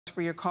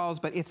for your calls,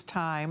 but it's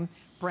time.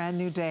 Brand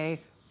new day,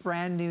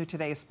 brand new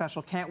today's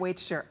special. Can't wait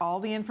to share all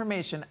the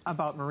information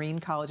about marine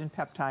collagen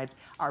peptides,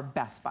 our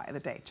best buy of the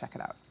day. Check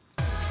it out.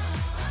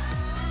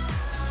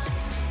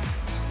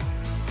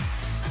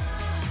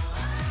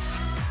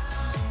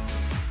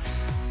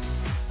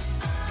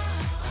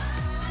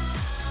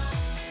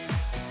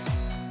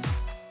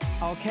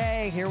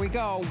 Okay, here we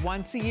go.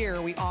 Once a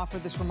year, we offer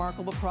this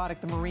remarkable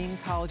product, the marine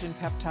collagen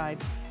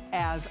peptides,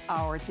 as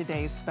our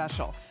today's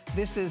special.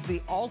 This is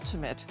the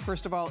ultimate,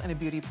 first of all, in a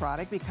beauty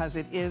product because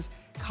it is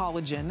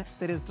collagen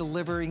that is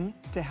delivering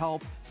to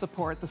help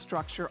support the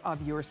structure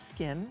of your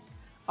skin,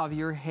 of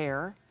your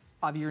hair,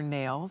 of your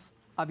nails,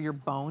 of your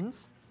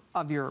bones,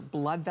 of your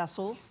blood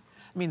vessels.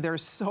 I mean,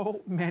 there's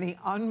so many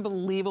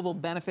unbelievable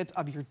benefits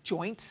of your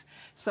joints.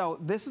 So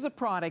this is a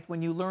product,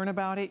 when you learn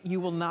about it, you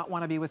will not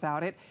want to be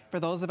without it. For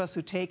those of us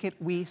who take it,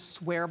 we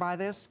swear by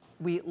this.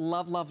 We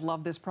love, love,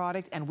 love this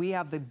product, and we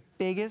have the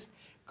biggest,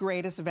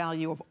 greatest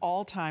value of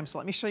all time. So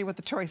let me show you what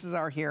the choices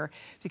are here,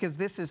 because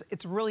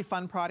it's a really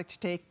fun product to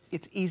take.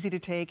 It's easy to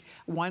take.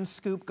 One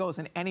scoop goes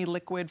in any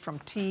liquid, from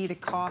tea to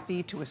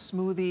coffee to a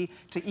smoothie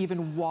to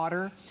even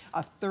water.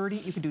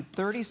 You can do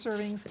 30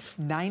 servings,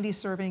 90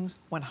 servings,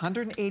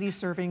 180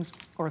 servings,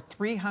 or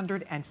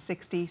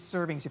 360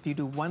 servings. If you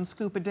do one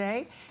scoop a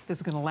day, this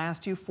is going to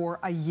last you for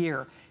a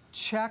year.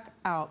 Check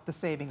out the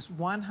savings,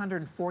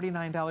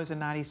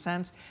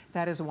 $149.90.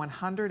 That is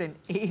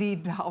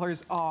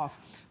 $180 off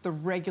the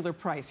regular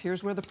price.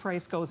 Here's where the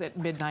price goes at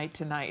midnight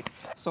tonight.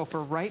 So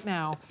for right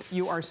now,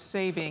 you are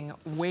saving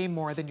way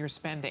more than you're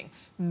spending.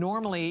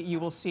 Normally, you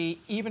will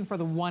see, even for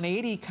the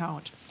 180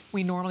 count,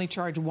 we normally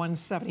charge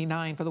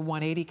 $179 for the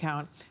 180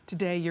 count.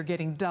 Today, you're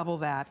getting double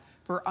that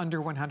for under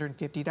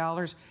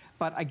 $150.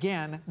 But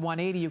again,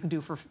 180 you can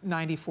do for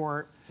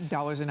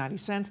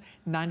 $94.90.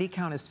 90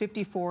 count is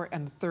 $54,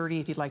 and the 30,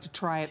 if you'd like to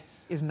try it,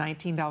 is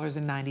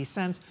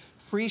 $19.90.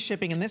 Free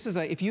shipping, and this is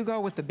if you go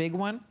with the big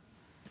one,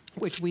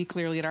 which we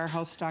clearly at our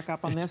house stock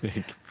up on this.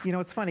 Big. You know,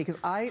 it's funny because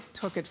I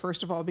took it,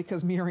 first of all,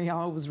 because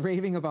Muriel was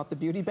raving about the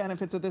beauty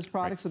benefits of this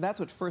product. Right. So that's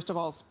what, first of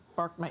all,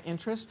 sparked my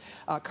interest.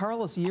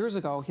 Carlos, years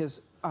ago,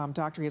 his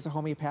doctor, he is a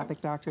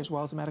homeopathic doctor as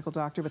well as a medical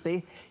doctor, but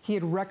he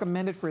had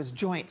recommended for his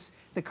joints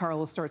that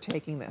Carlos start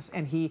taking this,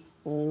 and he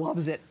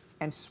loves it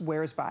and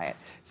swears by it.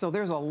 So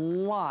there's a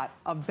lot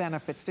of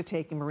benefits to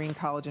taking marine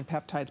collagen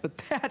peptides, but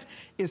that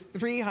is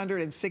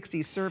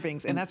 360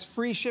 servings, and that's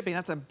free shipping.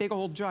 That's a big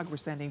old jug we're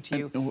sending to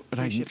you,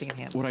 free shipping and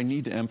handling. What I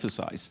need to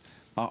emphasize,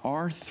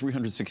 our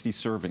 360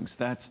 servings,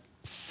 that's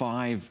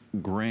 5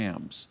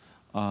 grams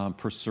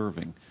per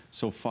serving.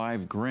 So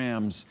 5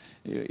 grams,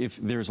 if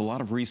there's a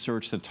lot of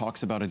research that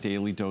talks about a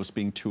daily dose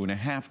being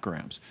 2.5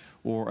 grams,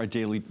 or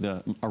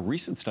a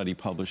recent study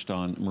published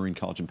on marine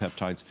collagen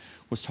peptides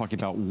was talking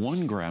about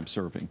 1 gram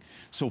serving.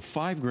 So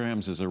 5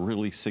 grams is a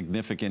really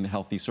significant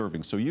healthy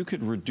serving. So you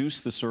could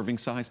reduce the serving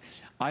size.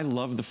 I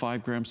love the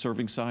 5 gram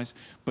serving size,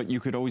 but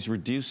you could always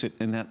reduce it,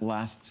 and that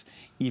lasts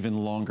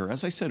even longer.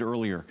 As I said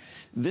earlier,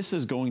 this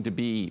is going to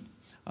be,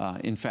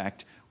 in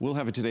fact, we'll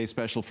have a Today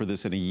Special for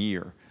this in a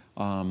year.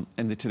 And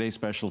the Today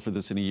Special for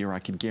this in a year, I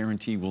can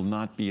guarantee will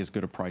not be as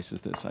good a price as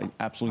this. I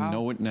absolutely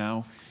know it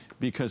now,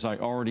 because I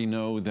already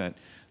know that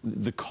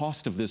the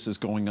cost of this is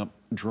going up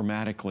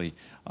dramatically.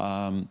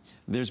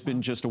 There's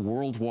been just a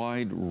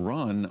worldwide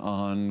run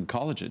on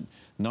collagen.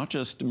 Not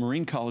just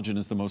marine collagen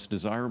is the most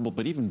desirable,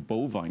 but even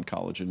bovine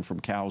collagen from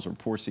cows, or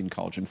porcine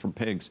collagen from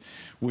pigs,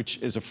 which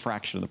is a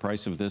fraction of the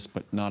price of this,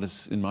 but not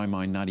as, in my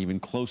mind, not even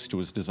close to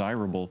as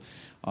desirable.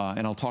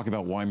 And I'll talk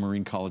about why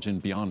marine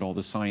collagen, beyond all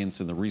the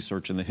science and the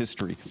research and the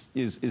history,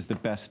 is the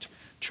best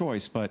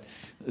choice. But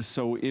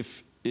so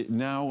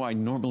now I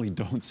normally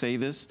don't say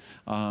this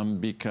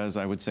because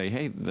I would say,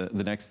 hey,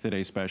 the next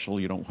Today Special,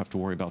 you don't have to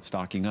worry about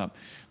stocking up.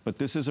 But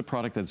this is a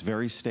product that's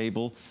very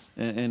stable,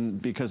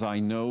 and because I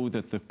know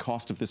that the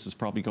cost of this is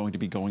probably going to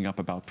be going up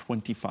about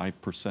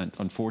 25%,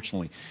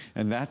 unfortunately.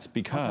 And that's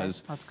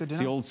because it's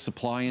the old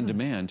supply and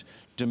demand.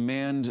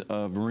 Demand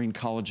of marine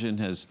collagen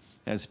has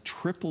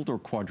tripled or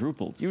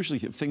quadrupled. Usually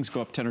if things go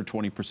up 10 or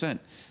 20%,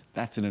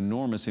 that's an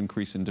enormous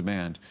increase in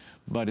demand.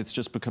 But it's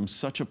just become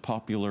such a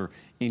popular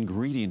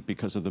ingredient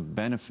because of the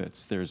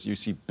benefits. You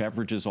see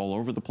beverages all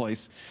over the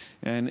place,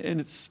 and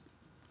it's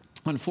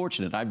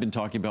unfortunate. I've been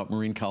talking about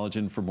marine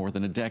collagen for more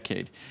than a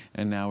decade,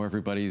 and now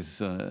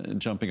everybody's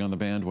jumping on the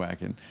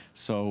bandwagon.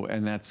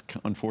 And that's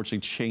unfortunately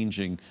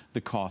changing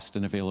the cost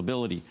and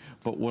availability.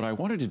 But what I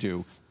wanted to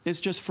do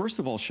is just first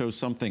of all show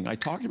something I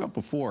talked about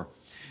before,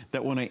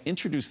 that when I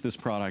introduced this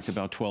product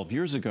about 12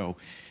 years ago,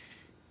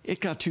 it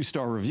got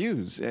 2-star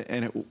reviews,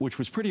 which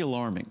was pretty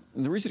alarming.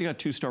 And the reason it got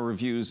 2-star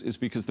reviews is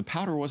because the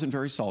powder wasn't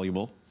very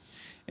soluble,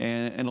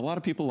 and a lot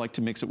of people like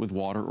to mix it with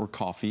water or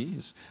coffee.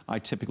 I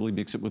typically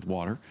mix it with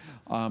water.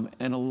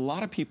 And a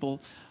lot of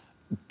people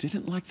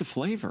didn't like the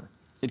flavor.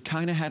 it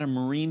kind of had a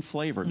marine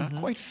flavor, not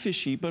quite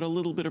fishy, but a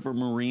little bit of a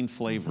marine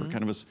flavor,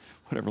 kind of a,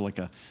 whatever, like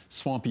a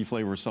swampy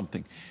flavor or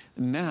something.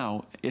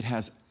 Now, it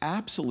has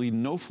absolutely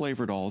no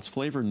flavor at all. It's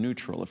flavor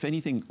neutral. If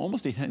anything,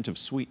 almost a hint of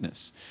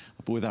sweetness,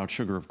 but without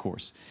sugar, of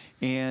course.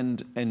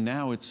 And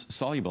now it's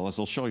soluble, as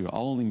I'll show you.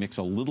 I'll only mix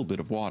a little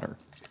bit of water,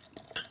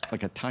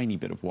 like a tiny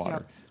bit of water.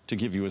 Yep. To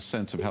give you a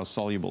sense of how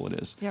soluble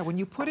it is. Yeah, when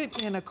you put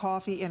it in a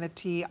coffee, in a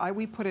tea,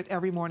 we put it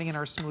every morning in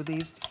our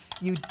smoothies.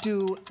 You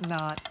do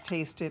not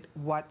taste it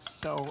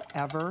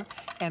whatsoever.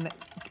 And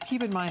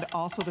keep in mind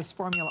also this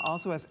formula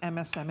also has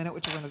MSM in it,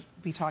 which we're going to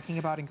be talking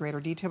about in greater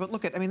detail. But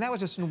look at, I mean, that was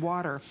just in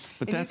water.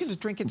 But and you can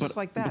just drink it just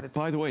like that. But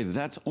by the way,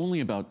 that's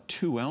only about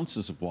 2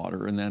 ounces of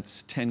water, and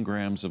that's 10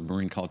 grams of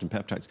marine collagen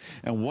peptides.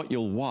 And what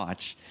you'll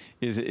watch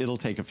is it'll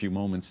take a few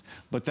moments,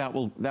 but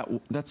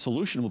that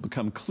solution will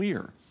become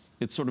clear.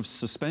 It's sort of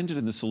suspended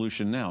in the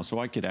solution now, so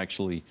I could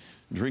actually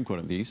drink one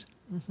of these.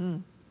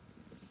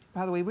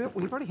 By the way,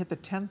 we've already hit the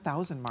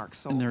 10,000 mark.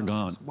 So and they're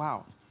gone.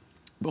 Wow.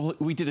 Well,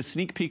 we did a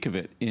sneak peek of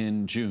it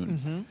in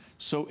June.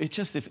 So it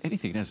just, if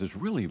anything, it has this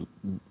really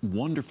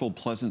wonderful,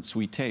 pleasant,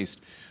 sweet taste.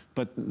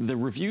 But the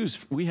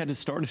reviews, we had to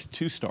start at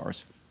 2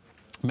 stars.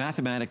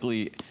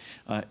 Mathematically,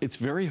 it's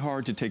very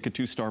hard to take a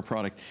 2-star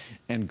product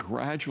and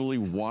gradually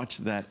watch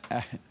that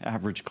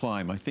average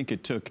climb. I think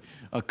it took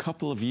a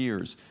couple of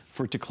years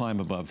for it to climb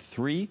above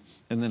 3,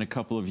 and then a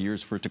couple of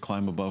years for it to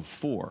climb above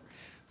 4.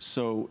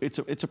 So it's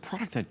a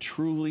product that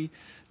truly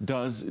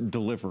does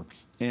deliver.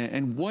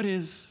 And what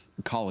is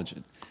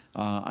collagen?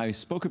 I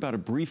spoke about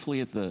it briefly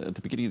at the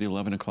beginning of the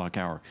 11 o'clock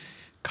hour.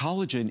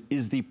 Collagen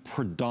is the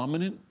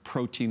predominant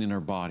protein in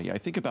our body. I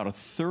think about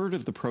 1/3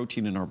 of the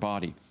protein in our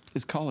body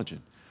is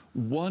collagen.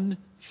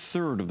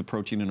 1/3 of the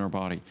protein in our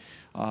body.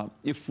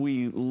 If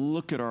we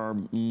look at our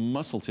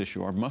muscle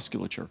tissue, our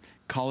musculature,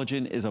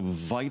 collagen is a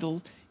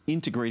vital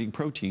integrating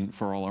protein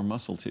for all our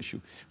muscle tissue.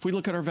 If we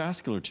look at our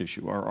vascular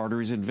tissue, our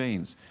arteries and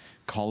veins,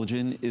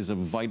 collagen is a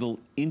vital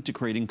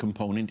integrating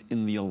component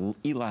in the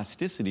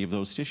elasticity of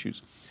those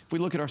tissues. If we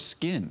look at our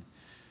skin,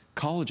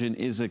 collagen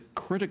is a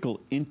critical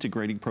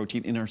integrating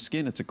protein in our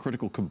skin. It's a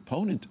critical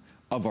component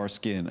of our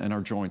skin and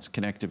our joints,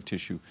 connective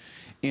tissue.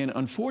 And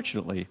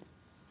unfortunately,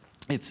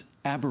 it's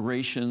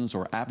aberrations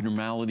or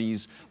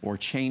abnormalities or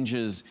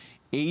changes,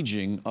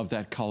 aging of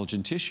that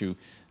collagen tissue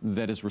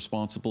that is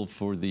responsible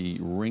for the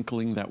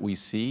wrinkling that we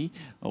see.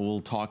 We'll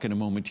talk in a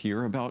moment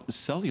here about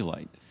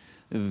cellulite,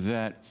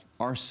 that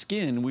our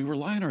skin, we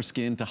rely on our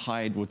skin to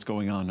hide what's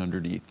going on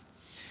underneath.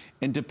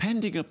 And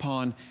depending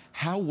upon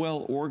how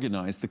well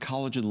organized the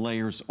collagen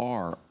layers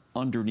are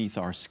underneath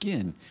our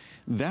skin,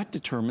 that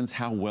determines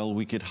how well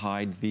we could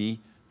hide the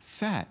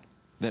fat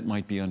that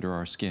might be under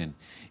our skin.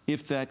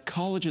 If that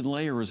collagen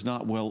layer is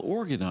not well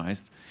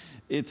organized,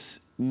 it's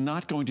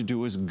not going to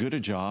do as good a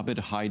job at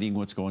hiding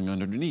what's going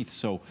on underneath.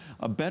 So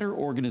a better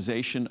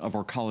organization of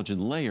our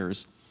collagen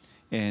layers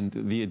and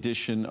the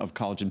addition of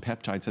collagen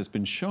peptides has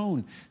been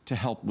shown to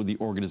help with the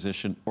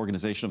organization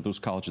of those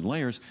collagen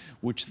layers,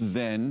 which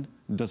then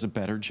does a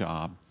better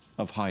job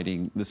of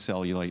hiding the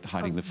cellulite,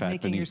 hiding the fat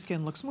beneath. Making your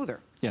skin look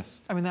smoother.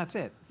 Yes. I mean, that's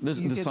it.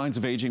 The signs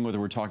of aging, whether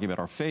we're talking about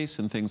our face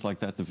and things like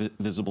that, the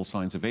visible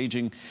signs of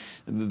aging,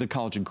 the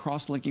collagen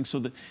cross-linking.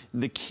 So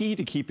the key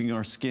to keeping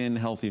our skin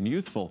healthy and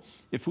youthful,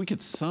 if we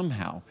could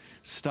somehow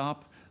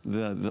stop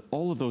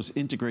all of those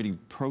integrating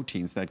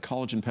proteins, that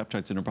collagen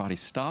peptides in our body,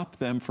 stop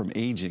them from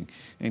aging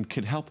and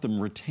could help them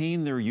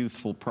retain their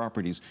youthful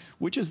properties,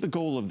 which is the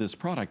goal of this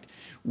product,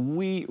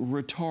 we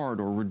retard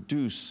or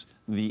reduce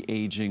the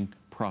aging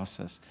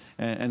process.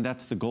 And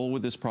that's the goal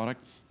with this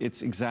product.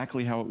 It's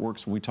exactly how it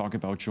works when we talk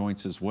about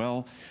joints as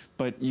well.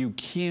 But you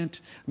can't,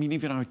 I mean,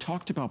 even I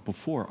talked about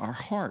before, our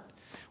heart.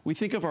 We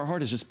think of our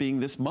heart as just being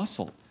this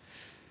muscle.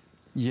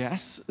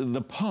 Yes,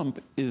 the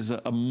pump is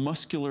a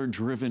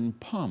muscular-driven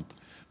pump,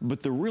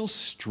 but the real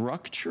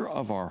structure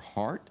of our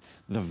heart,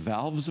 the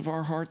valves of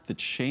our heart, the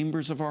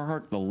chambers of our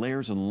heart, the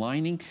layers and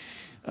lining,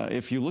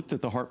 if you looked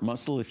at the heart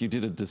muscle, if you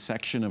did a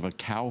dissection of a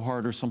cow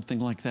heart or something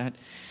like that,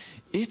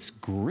 it's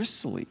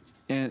gristly.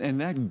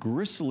 And that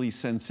gristly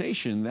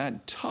sensation,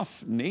 that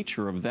tough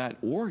nature of that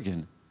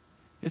organ,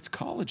 it's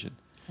collagen.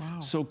 Wow.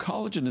 So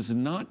collagen is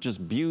not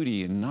just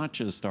beauty and not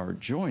just our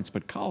joints,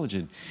 but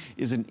collagen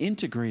is an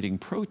integrating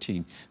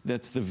protein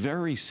that's the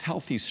very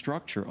healthy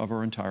structure of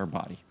our entire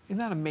body. Isn't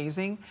that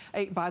amazing?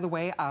 Hey, by the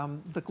way,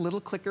 the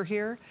little clicker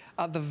here,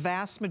 the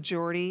vast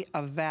majority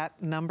of that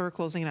number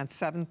closing in on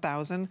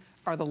 7,000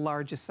 are the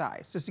largest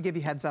size, just to give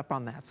you heads up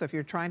on that. So if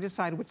you're trying to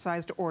decide which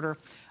size to order,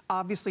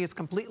 obviously it's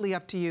completely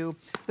up to you.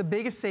 The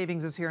biggest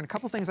savings is here, and a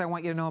couple things I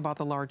want you to know about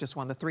the largest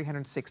one, the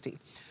 360.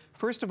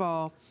 First of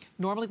all,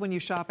 normally when you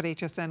shop at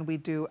HSN, we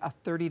do a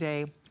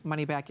 30-day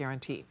money-back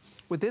guarantee.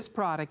 With this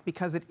product,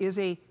 because it is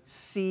a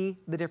see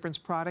the difference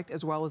product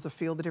as well as a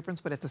feel the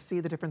difference, but it's a see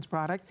the difference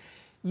product,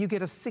 you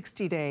get a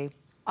 60-day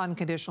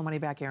unconditional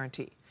money-back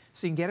guarantee.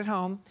 So you can get it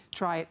home,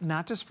 try it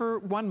not just for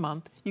 1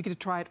 month, you get to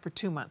try it for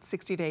 2 months,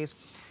 60 days.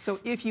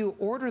 So if you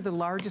order the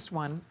largest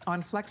one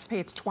on FlexPay,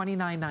 it's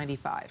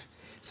 $29.95.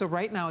 So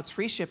right now it's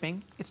free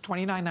shipping, it's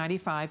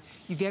 $29.95.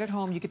 You get it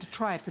home, you get to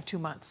try it for 2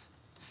 months.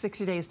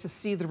 60 days to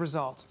see the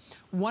results.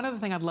 One other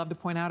thing I'd love to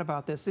point out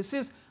about this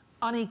is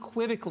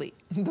unequivocally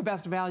the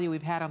best value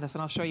we've had on this,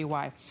 and I'll show you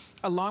why.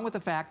 Along with the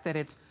fact that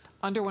it's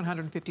under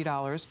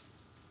 $150,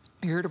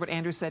 you heard what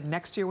Andrew said,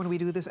 next year when we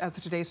do this as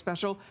a Today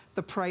Special,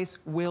 the price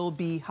will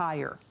be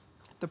higher.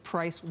 The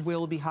price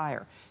will be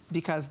higher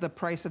because the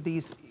price of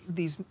these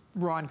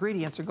raw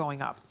ingredients are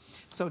going up.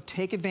 So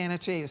take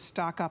advantage today to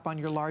stock up on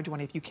your large one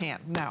if you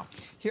can. Now,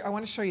 here I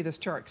want to show you this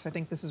chart because I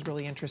think this is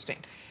really interesting.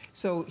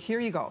 So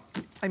here you go.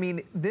 I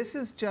mean, this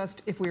is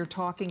just if we were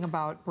talking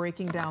about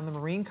breaking down the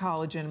marine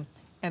collagen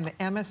and the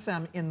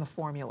MSM in the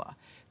formula.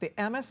 The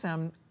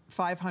MSM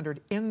 500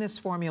 in this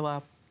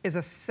formula is a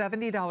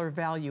 $70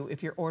 value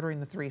if you're ordering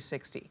the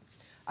 360.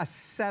 A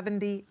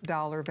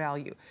 $70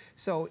 value.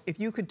 So if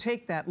you could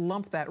take that,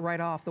 lump that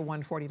right off the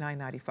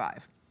 $149.95,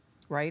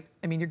 right?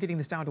 I mean, you're getting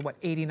this down to what,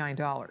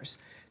 $89.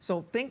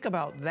 So think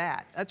about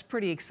that. That's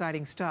pretty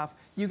exciting stuff.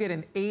 You get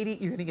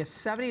you're gonna get a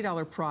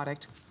 $70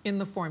 product in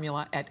the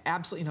formula at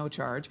absolutely no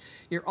charge.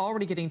 You're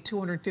already getting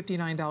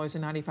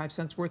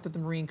 $259.95 worth of the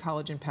marine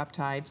collagen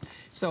peptides.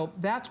 So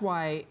that's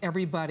why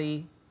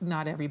everybody,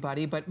 not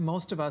everybody, but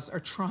most of us are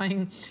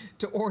trying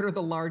to order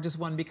the largest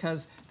one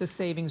because the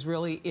savings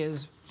really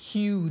is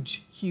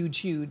huge, huge,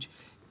 huge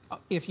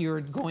if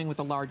you're going with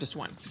the largest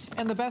one.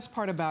 And the best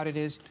part about it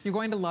is you're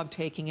going to love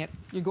taking it.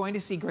 You're going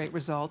to see great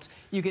results.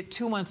 You get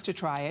 2 months to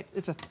try it.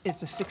 It's a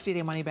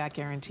 60-day money-back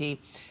guarantee.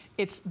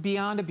 It's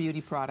beyond a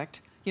beauty product.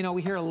 You know,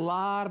 we hear a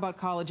lot about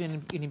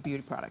collagen in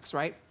beauty products,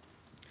 right?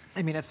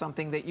 I mean, it's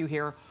something that you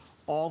hear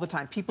all the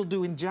time. People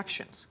do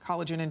injections,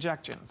 collagen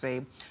injections.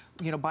 They,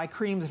 you know, buy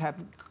creams that have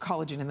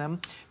collagen in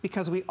them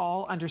because we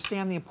all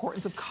understand the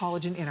importance of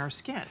collagen in our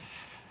skin.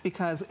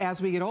 Because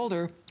as we get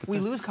older, we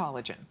lose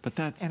collagen.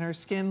 And our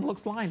skin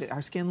looks lined.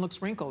 Our skin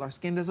looks wrinkled. Our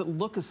skin doesn't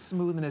look as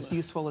smooth and as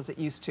useful as it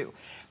used to.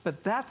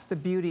 But that's the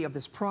beauty of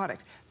this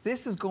product.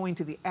 This is going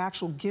to the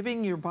actual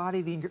giving your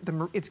body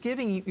it's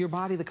giving your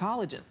body the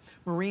collagen,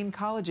 marine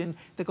collagen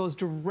that goes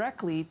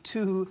directly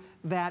to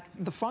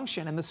the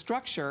function and the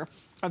structure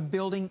of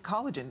building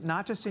collagen,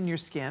 not just in your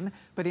skin,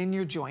 but in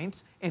your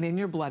joints and in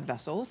your blood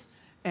vessels.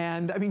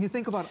 And I mean, you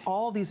think about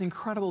all these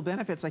incredible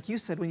benefits, like you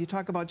said, when you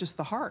talk about just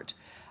the heart.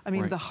 I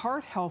mean, the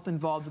heart health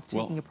involved with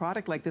taking a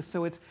product like this.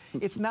 So it's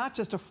not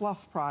just a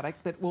fluff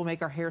product that will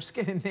make our hair,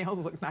 skin, and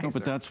nails look nicer. No,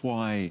 but that's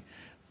why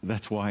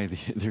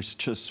there's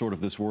just sort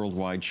of this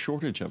worldwide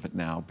shortage of it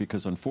now,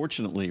 because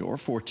unfortunately or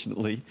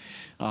fortunately,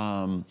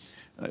 the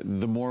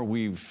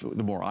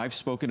more I've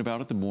spoken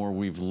about it, the more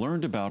we've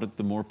learned about it,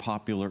 the more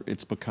popular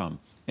it's become.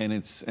 And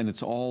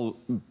it's all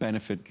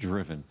benefit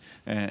driven.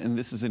 And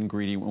this is an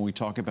ingredient when we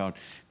talk about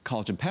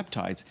collagen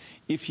peptides.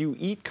 If you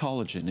eat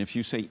collagen, if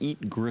you say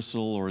eat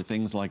gristle or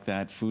things like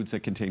that, foods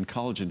that contain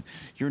collagen,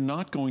 you're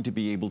not going to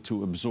be able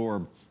to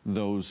absorb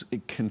those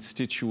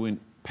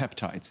constituent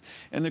peptides.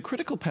 And the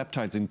critical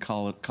peptides in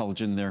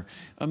collagen, they're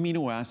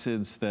amino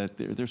acids that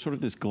they're sort of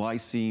this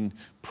glycine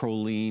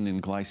proline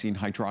and glycine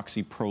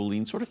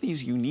hydroxyproline, sort of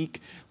these unique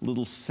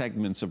little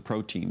segments of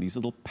protein, these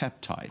little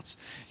peptides.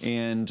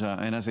 And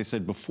as I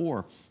said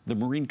before, the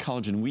marine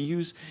collagen we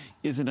use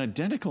is an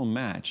identical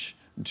match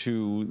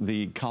to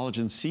the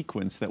collagen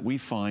sequence that we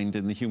find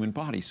in the human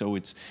body. So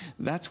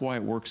that's why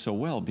it works so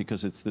well,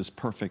 because it's this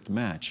perfect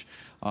match.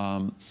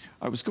 I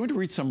was going to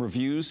read some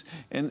reviews,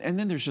 and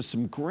then there's just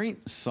some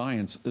great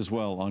science as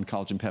well on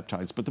collagen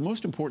peptides. But the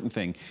most important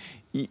thing,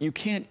 you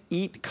can't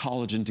eat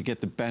collagen to get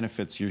the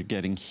benefits you're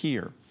getting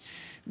here.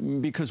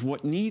 Because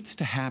what needs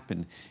to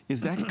happen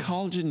is that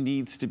collagen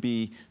needs to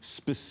be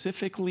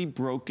specifically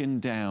broken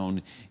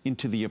down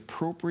into the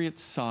appropriate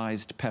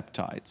sized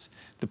peptides.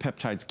 The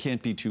peptides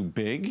can't be too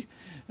big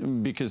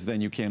because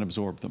then you can't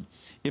absorb them.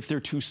 If they're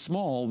too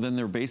small, then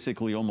they're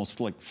basically almost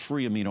like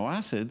free amino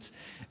acids,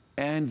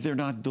 and they're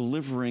not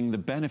delivering the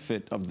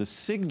benefit of the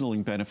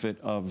signaling benefit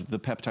of the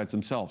peptides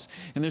themselves.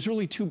 And there's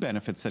really two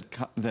benefits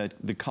that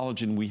the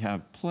collagen we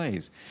have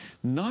plays.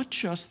 Not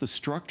just the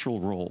structural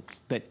role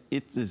that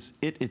it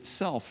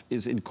itself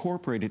is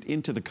incorporated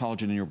into the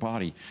collagen in your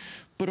body,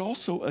 but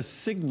also a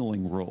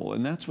signaling role,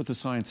 and that's what the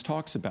science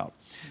talks about.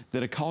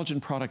 That a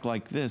collagen product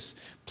like this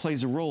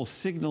plays a role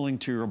signaling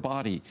to your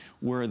body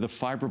where the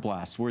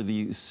fibroblasts, where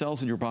the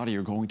cells in your body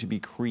are going to be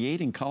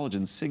creating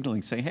collagen,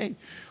 signaling, saying, hey,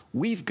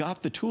 we've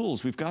got the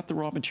tools, we've got the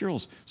raw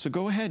materials, so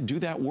go ahead, do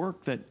that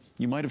work that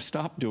you might have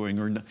stopped doing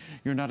or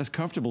you're not as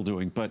comfortable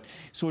doing. But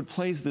so it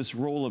plays this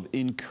role of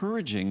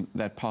encouraging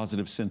that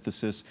positive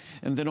synthesis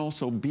and then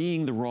also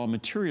being the raw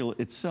material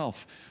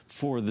itself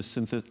for the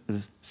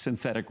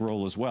synthetic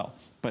role as well.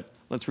 But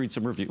let's read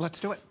some reviews. Let's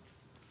do it.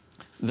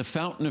 The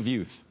Fountain of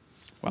Youth.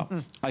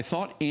 Well, I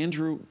thought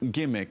Andrew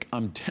gimmick,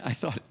 I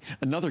thought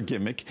another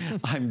gimmick,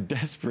 I'm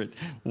desperate,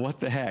 what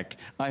the heck,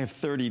 I have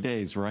 30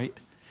 days, right?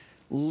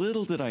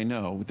 Little did I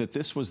know that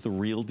this was the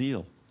real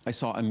deal. I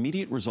saw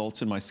immediate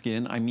results in my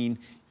skin. I mean,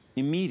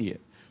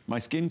 immediate. My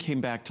skin came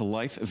back to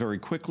life very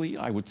quickly.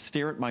 I would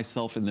stare at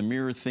myself in the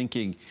mirror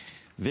thinking,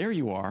 there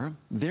you are.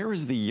 There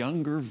is the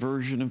younger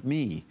version of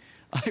me.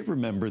 I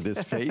remember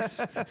this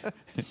face.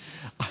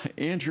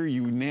 Andrew,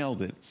 you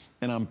nailed it,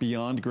 and I'm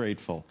beyond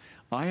grateful.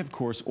 I, of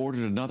course,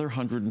 ordered another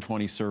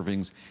 120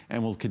 servings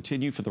and will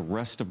continue for the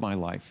rest of my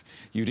life.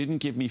 You didn't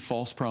give me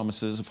false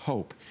promises of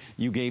hope.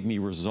 You gave me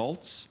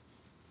results,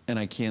 and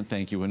I can't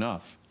thank you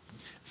enough.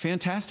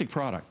 Fantastic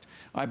product.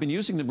 I've been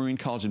using the marine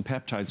collagen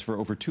peptides for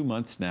over 2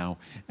 months now,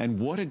 and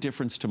what a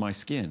difference to my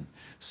skin.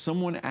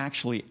 Someone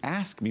actually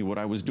asked me what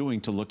I was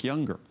doing to look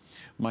younger.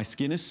 My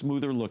skin is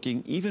smoother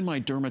looking. Even my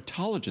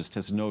dermatologist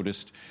has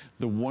noticed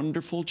the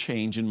wonderful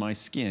change in my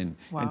skin.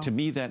 Wow. And to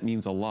me, that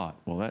means a lot.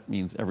 Well, that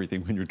means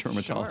everything when your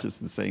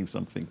dermatologist is saying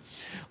something.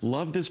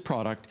 Love this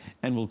product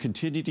and will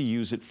continue to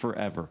use it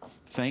forever.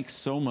 Thanks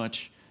so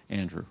much,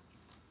 Andrew.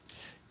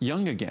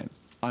 Young again.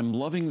 I'm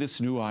loving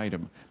this new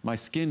item. My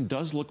skin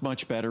does look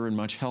much better and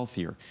much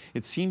healthier.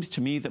 It seems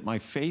to me that my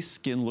face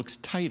skin looks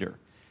tighter,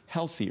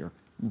 healthier,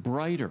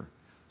 brighter,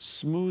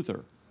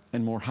 smoother,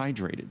 and more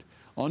hydrated.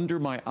 Under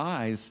my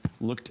eyes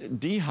looked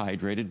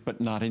dehydrated,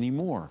 but not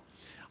anymore.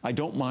 I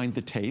don't mind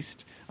the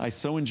taste. I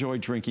so enjoy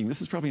drinking.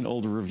 This is probably an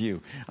older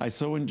review. I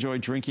so enjoy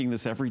drinking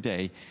this every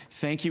day.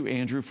 Thank you,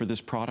 Andrew, for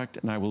this product,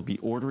 and I will be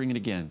ordering it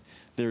again.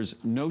 There's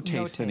no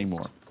taste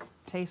anymore.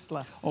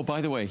 Tasteless. Oh, by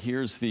the way,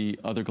 here's the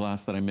other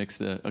glass that I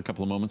mixed a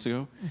couple of moments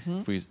ago.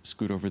 If we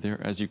scoot over there,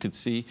 as you can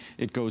see,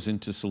 it goes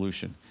into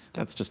solution.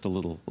 That's just a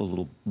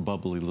little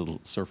bubbly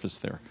little surface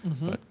there.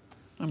 But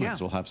I might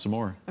as well have some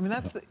more. I mean,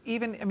 that's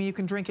you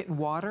can drink it in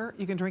water.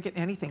 You can drink it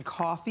in anything.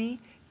 Coffee,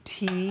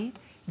 tea,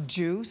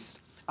 juice.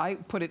 I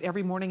put it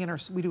every morning in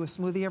we do a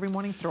smoothie every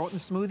morning, throw it in the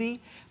smoothie.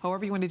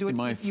 However you want to do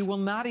it. You will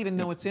not even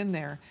know it's in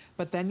there.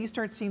 But then you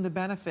start seeing the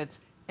benefits,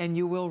 and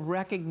you will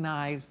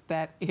recognize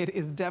that it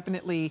is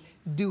definitely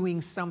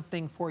doing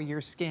something for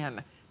your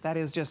skin. That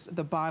is just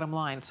the bottom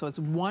line. So it's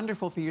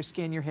wonderful for your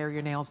skin, your hair,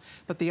 your nails,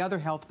 but the other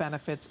health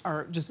benefits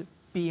are just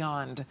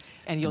beyond,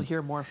 and you'll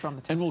hear more from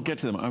the testimonials. And we'll get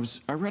to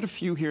them. I read a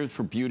few here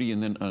for beauty,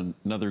 and then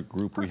another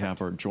group we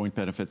have are joint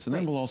benefits, and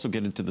then we'll also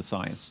get into the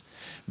science.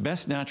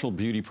 Best natural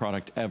beauty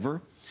product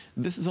ever.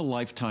 This is a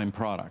lifetime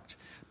product.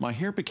 My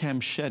hair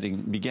began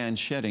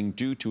shedding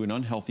due to an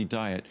unhealthy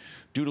diet,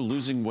 due to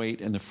losing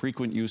weight and the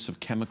frequent use of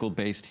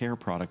chemical-based hair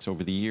products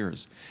over the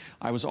years.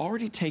 I was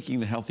already taking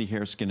the healthy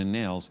hair, skin, and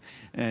nails,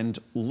 and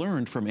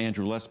learned from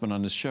Andrew Lessman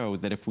on his show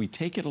that if we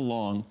take it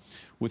along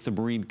with the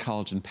marine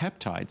collagen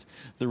peptides,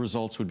 the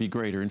results would be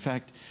greater. In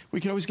fact,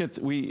 we could always get,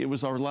 it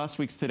was our last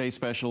week's Today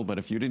Special, but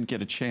if you didn't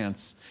get a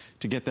chance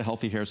to get the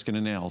healthy hair, skin,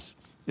 and nails,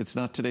 it's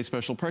not Today's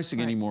Special pricing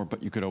anymore,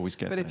 but you could always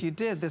get it. But if you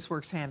did, this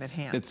works hand in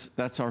hand.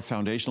 That's our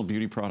foundational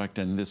beauty product,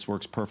 and this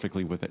works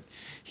perfectly with it.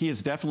 He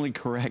is definitely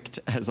correct,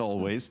 as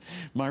always.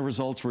 My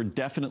results were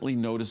definitely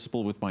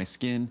noticeable with my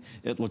skin.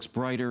 It looks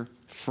brighter,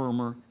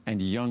 firmer,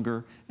 and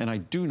younger, and I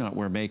do not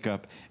wear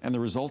makeup, and the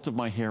result of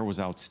my hair was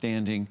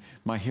outstanding.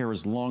 My hair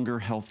is longer,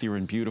 healthier,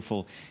 and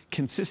beautiful.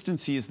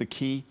 Consistency is the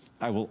key.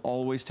 I will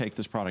always take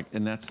this product,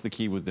 and that's the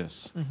key with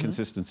this,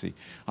 consistency.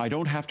 I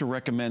don't have to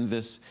recommend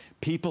this.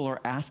 People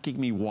are asking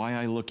me why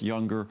I look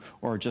younger,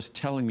 or just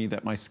telling me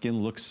that my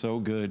skin looks so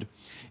good.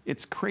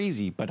 It's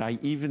crazy, but I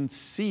even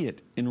see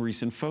it in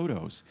recent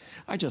photos.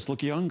 I just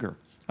look younger.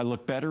 I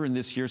look better in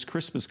this year's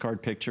Christmas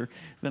card picture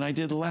than I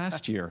did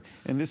last year,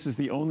 and this is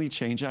the only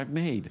change I've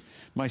made.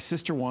 My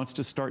sister wants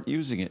to start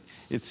using it.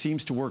 It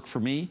seems to work for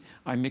me.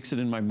 I mix it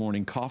in my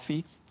morning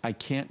coffee. I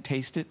can't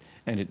taste it,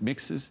 and it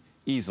mixes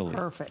easily.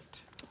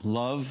 Perfect.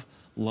 Love,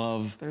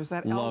 love, There's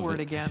that L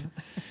word again.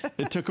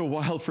 It took a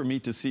while for me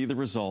to see the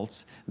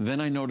results. Then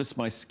I noticed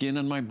my skin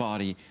on my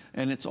body,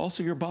 and it's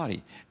also your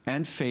body,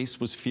 and face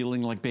was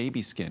feeling like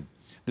baby skin.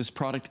 This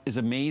product is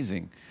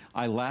amazing.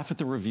 I laugh at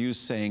the reviews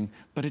saying,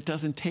 but it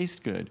doesn't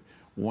taste good.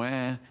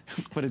 Wah,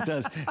 but it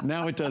does.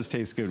 Now it does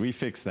taste good. We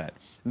fixed that.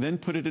 Then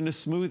put it in a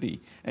smoothie,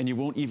 and you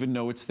won't even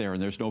know it's there.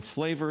 And there's no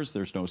flavors,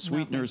 there's no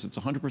sweeteners. It's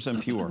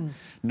 100% pure.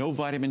 No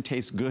vitamin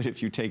tastes good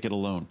if you take it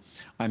alone.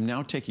 I'm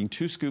now taking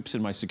 2 scoops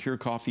in my Secure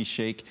Coffee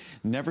shake.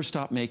 Never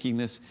stop making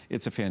this.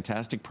 It's a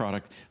fantastic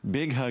product.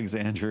 Big hugs,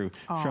 Andrew,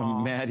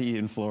 from Maddie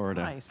in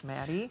Florida. Nice,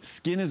 Maddie.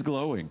 Skin is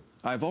glowing.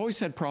 I've always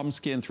had problem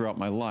skin throughout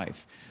my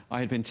life. I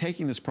had been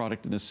taking this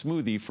product in a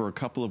smoothie for a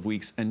couple of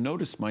weeks and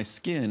noticed my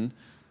skin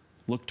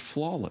looked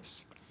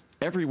flawless.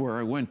 Everywhere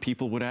I went,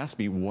 people would ask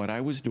me what I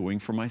was doing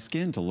for my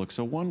skin to look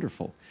so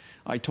wonderful.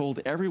 I told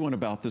everyone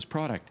about this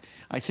product.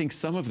 I think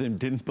some of them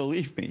didn't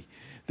believe me.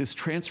 This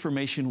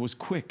transformation was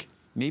quick,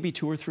 maybe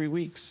 2 or 3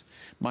 weeks.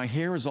 My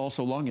hair is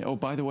also long. Oh,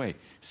 by the way,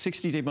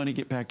 60-day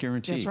money-back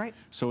guarantee. That's right.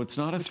 So it's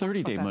not a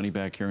 30-day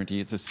money-back guarantee.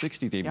 It's a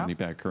 60-day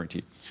money-back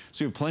guarantee.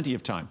 So you have plenty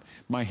of time.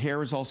 My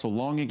hair is also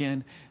long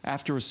again.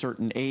 After a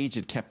certain age,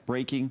 it kept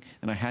breaking,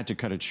 and I had to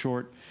cut it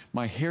short.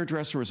 My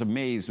hairdresser is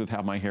amazed with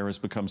how my hair has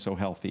become so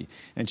healthy,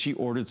 and she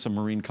ordered some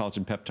marine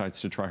collagen peptides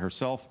to try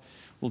herself.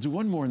 We'll do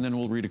one more, and then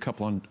we'll read a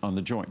couple on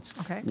the joints.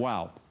 Okay.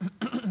 Wow.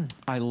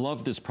 I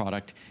love this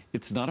product.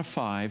 It's not a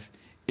 5.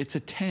 It's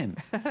a 10.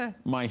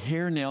 My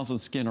hair, nails,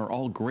 and skin are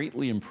all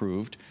greatly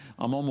improved.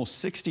 I'm almost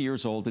 60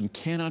 years old and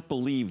cannot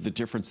believe the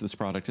difference this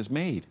product has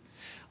made.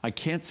 I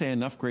can't say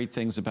enough great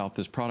things about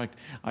this product.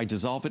 I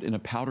dissolve it in a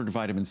powdered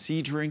vitamin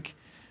C drink.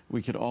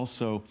 We could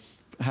also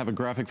have a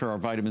graphic for our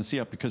vitamin C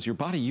up because your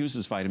body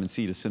uses vitamin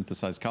C to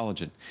synthesize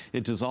collagen.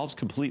 It dissolves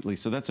completely,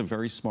 so that's a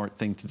very smart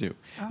thing to do.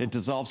 Oh. It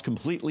dissolves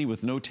completely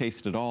with no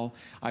taste at all.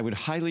 I would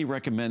highly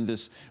recommend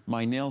this.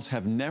 My nails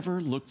have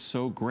never looked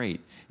so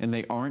great, and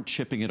they aren't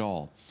chipping at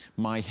all.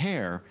 My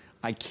hair,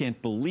 I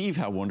can't believe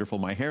how wonderful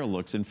my hair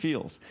looks and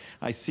feels.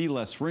 I see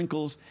less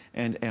wrinkles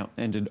and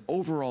an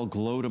overall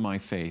glow to my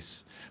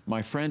face.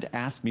 My friend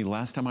asked me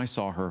last time I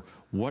saw her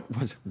what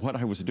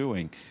I was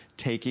doing,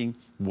 taking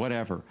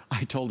whatever.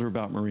 I told her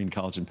about marine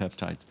collagen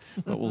peptides.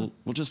 But we'll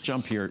just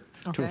jump here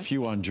to a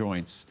few on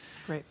joints.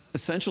 Great.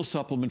 Essential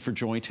supplement for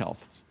joint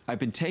health. I've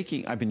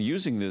been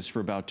using this for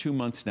about 2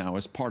 months now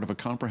as part of a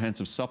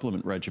comprehensive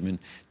supplement regimen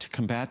to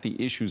combat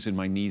the issues in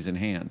my knees and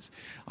hands.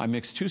 I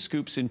mix 2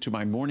 scoops into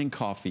my morning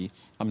coffee.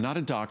 I'm not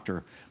a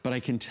doctor, but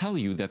I can tell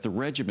you that the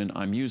regimen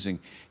I'm using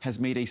has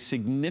made a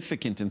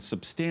significant and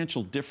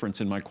substantial difference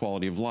in my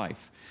quality of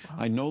life. Wow.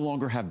 I no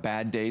longer have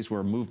bad days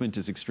where movement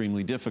is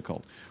extremely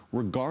difficult.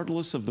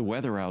 Regardless of the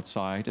weather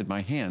outside, and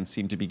my hands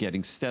seem to be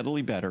getting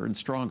steadily better and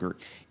stronger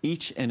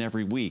each and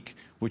every week,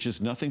 which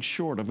is nothing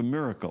short of a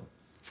miracle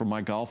for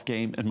my golf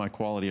game and my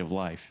quality of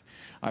life.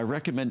 I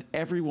recommend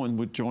everyone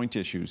with joint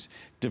issues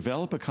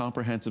develop a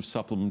comprehensive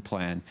supplement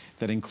plan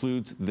that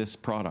includes this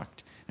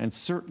product. And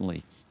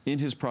certainly, in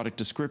his product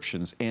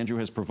descriptions, Andrew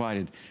has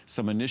provided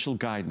some initial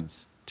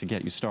guidance to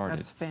get you started.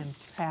 That's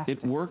fantastic.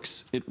 It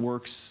works, it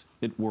works,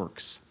 it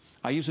works.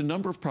 I use a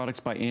number of products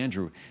by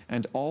Andrew,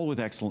 and all with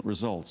excellent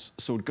results.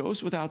 So it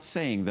goes without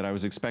saying that I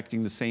was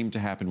expecting the same to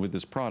happen with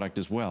this product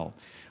as well.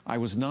 I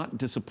was not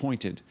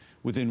disappointed.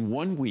 Within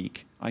 1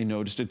 week, I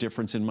noticed a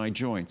difference in my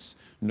joints,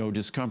 no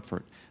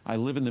discomfort. I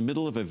live in the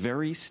middle of a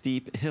very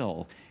steep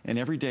hill, and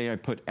every day I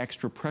put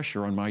extra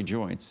pressure on my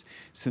joints.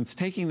 Since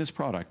taking this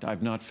product,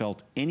 I've not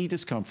felt any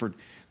discomfort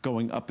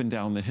going up and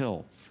down the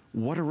hill.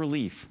 What a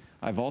relief.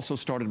 I've also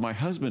started my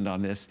husband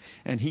on this,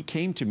 and he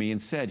came to me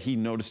and said he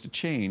noticed a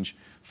change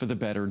for the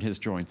better in his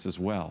joints as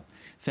well.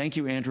 Thank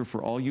you, Andrew,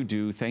 for all you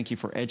do. Thank you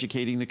for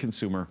educating the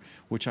consumer,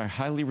 which I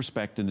highly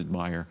respect and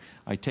admire.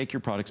 I take your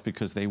products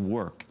because they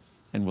work,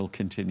 and will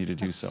continue to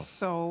do so.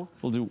 So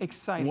we'll do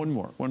exciting. One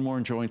more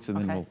on joints, and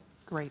then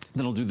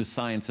Then I'll do the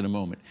science in a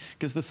moment,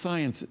 because the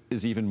science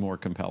is even more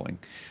compelling.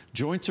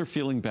 Joints are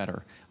feeling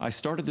better. I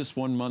started this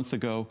 1 month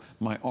ago.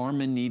 My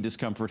arm and knee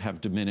discomfort have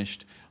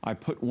diminished. I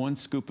put 1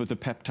 scoop of the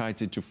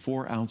peptides into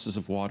 4 ounces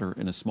of water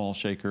in a small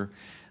shaker.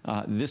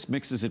 This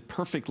mixes it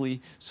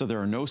perfectly, so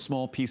there are no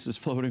small pieces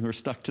floating or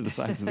stuck to the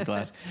sides of the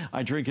glass.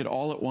 I drink it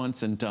all at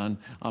once and done.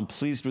 I'm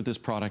pleased with this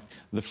product,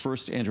 the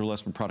first Andrew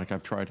Lessman product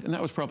I've tried, and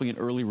that was probably an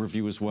early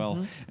review as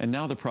well. And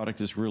now the product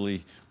is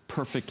really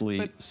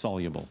perfectly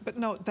soluble. But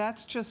no,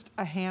 that's just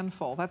a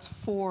handful. That's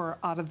 4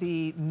 out of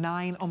the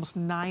almost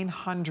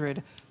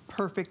 900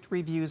 perfect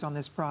reviews on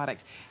this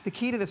product. The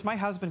key to this, my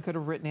husband could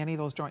have written any of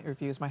those joint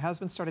reviews. My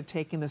husband started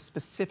taking this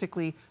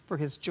specifically for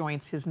his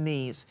joints, his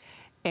knees.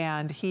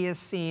 And he has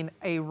seen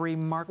a we're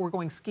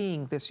going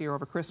skiing this year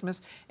over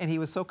Christmas, and he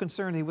was so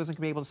concerned he wasn't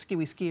going to be able to ski.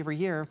 We ski every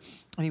year,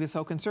 and he was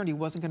so concerned he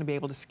wasn't going to be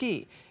able to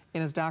ski.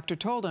 And his doctor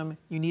told him,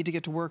 you need to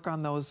get to work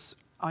on those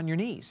on your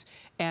knees.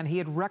 And he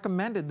had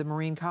recommended the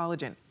marine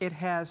collagen. It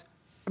has,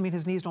 I mean,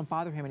 his knees don't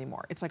bother him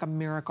anymore. It's like a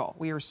miracle.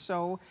 We are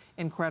so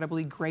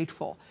incredibly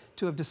grateful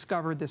to have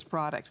discovered this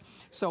product.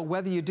 So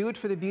whether you do it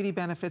for the beauty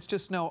benefits,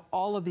 just know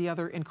all of the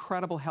other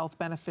incredible health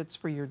benefits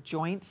for your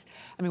joints.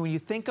 I mean, when you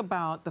think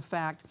about the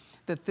fact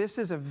that this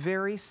is a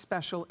very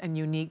special and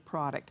unique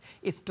product,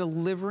 it's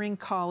delivering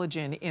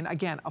collagen in,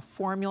 again, a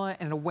formula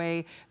and in a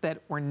way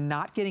that we're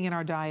not getting in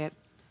our diet.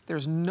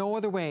 There's no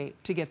other way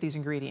to get these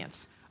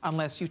ingredients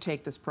unless you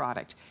take this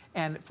product.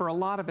 And for a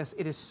lot of us,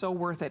 it is so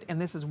worth it. And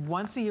this is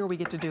once a year we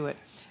get to do it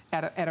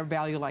at a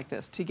value like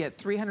this. To get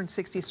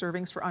 360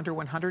 servings for under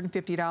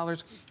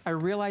 $150, I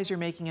realize you're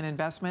making an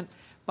investment,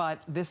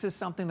 but this is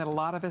something that a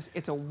lot of us,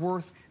 it's a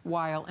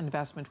worthwhile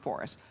investment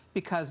for us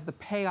because the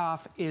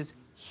payoff is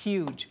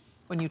huge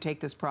when you take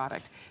this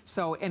product.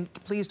 So, and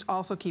please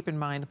also keep in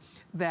mind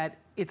that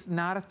it's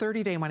not a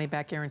 30-day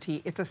money-back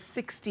guarantee, it's a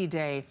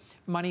 60-day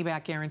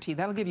money-back guarantee.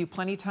 That'll give you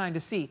plenty of time to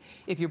see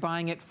if you're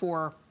buying it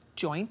for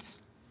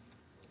joints,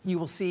 you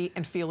will see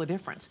and feel a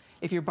difference.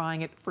 If you're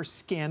buying it for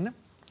skin,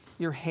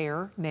 your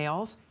hair,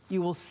 nails,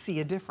 you will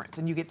see a difference.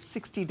 And you get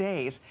 60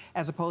 days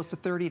as opposed to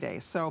 30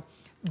 days. So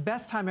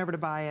best time ever to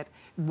buy it.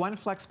 One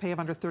flex pay of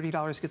under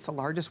 $30 gets the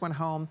largest one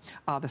home.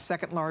 The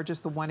second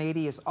largest, the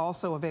 180, is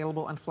also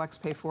available on flex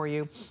pay for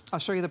you. I'll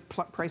show you the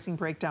pricing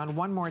breakdown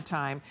one more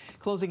time.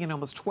 Closing in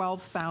almost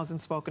 12,000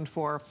 spoken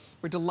for.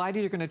 We're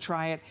delighted you're going to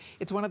try it.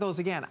 It's one of those,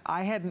 again,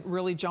 I hadn't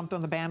really jumped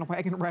on the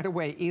bandwagon right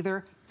away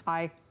either.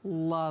 I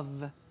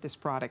love this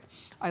product.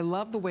 I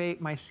love the way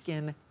my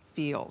skin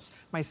feels.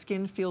 My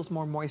skin feels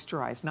more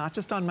moisturized, not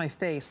just on my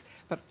face,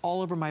 but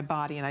all over my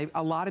body. And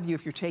a lot of you,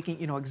 if you're taking,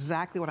 you know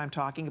exactly what I'm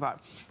talking about.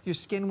 Your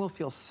skin will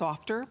feel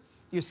softer.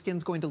 Your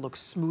skin's going to look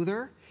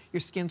smoother. Your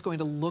skin's going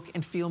to look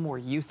and feel more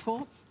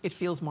youthful. It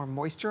feels more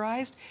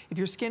moisturized. If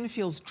your skin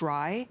feels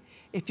dry,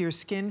 if your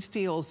skin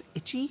feels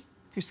itchy,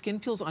 if your skin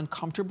feels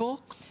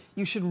uncomfortable,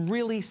 you should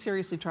really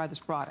seriously try this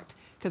product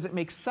because it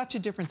makes such a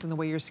difference in the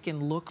way your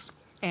skin looks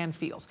and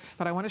feels.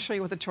 But I want to show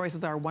you what the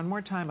choices are one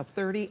more time: a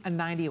 30, a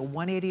 90, a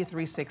 180, a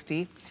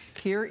 360.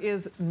 Here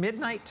is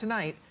midnight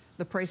tonight.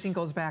 The pricing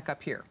goes back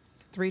up here.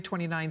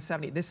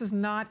 $329.70. This is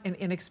not an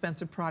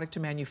inexpensive product to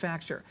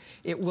manufacture.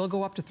 It will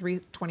go up to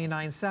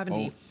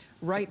 $329.70. Oh.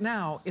 Right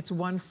now, it's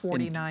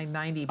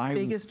 $149.90.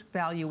 Biggest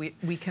value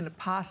we can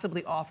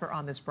possibly offer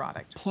on this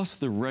product. Plus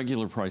the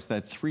regular price,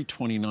 that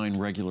 $329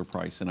 regular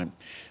price. And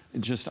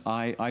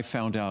I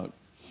found out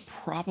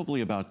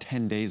probably about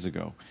 10 days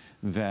ago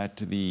that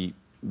the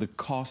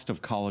cost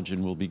of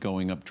collagen will be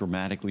going up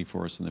dramatically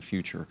for us in the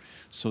future.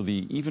 So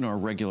even our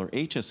regular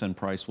HSN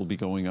price will be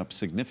going up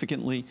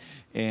significantly,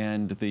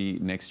 and the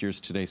next year's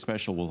Today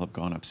Special will have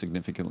gone up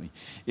significantly.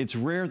 It's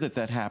rare that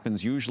that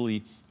happens.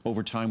 Usually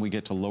over time we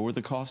get to lower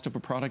the cost of a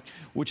product,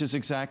 which is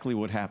exactly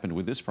what happened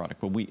with this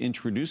product. When we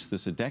introduced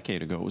this a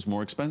decade ago, it was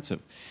more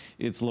expensive.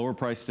 It's lower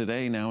priced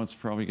today. Now it's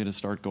probably going to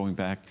start going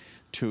back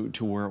to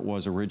where it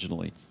was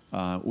originally.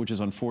 Which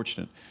is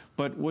unfortunate.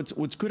 But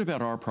what's good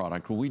about our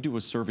product, when we do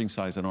a serving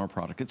size in our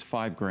product, it's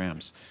 5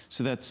 grams.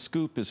 So that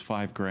scoop is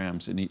 5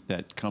 grams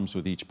that comes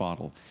with each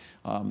bottle.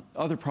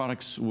 Other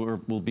products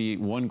will be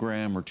 1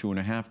 gram or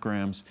 2.5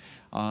 grams.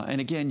 And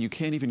again, you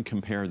can't even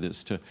compare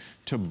this to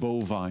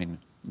bovine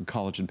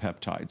collagen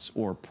peptides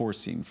or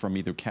porcine from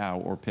either cow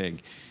or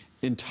pig.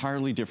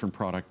 Entirely different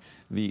product.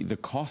 The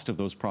cost of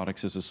those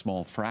products is a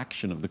small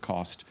fraction of the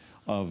cost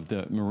of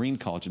the marine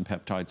collagen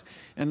peptides.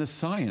 And the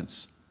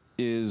science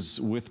is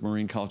with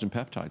marine collagen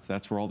peptides.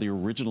 That's where all the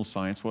original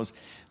science was.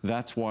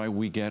 That's why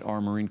we get our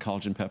marine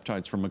collagen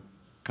peptides from a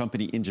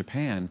company in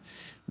Japan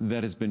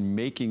that has been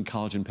making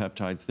collagen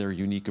peptides their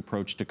unique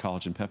approach to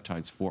collagen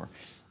peptides for,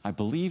 I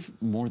believe,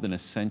 more than a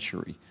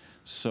century.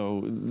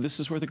 So this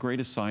is where the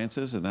greatest science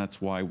is, and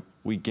that's why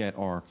we get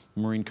our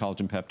marine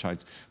collagen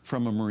peptides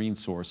from a marine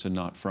source and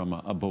not from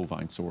a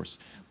bovine source.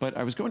 But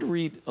I was going to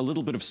read a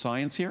little bit of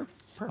science here.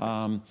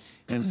 Perfect.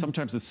 And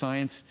sometimes the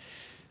science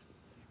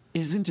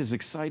isn't as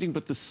exciting,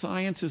 but the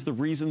science is the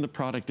reason the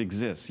product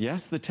exists.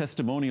 Yes, the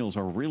testimonials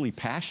are really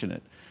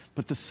passionate,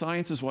 but the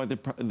science is why the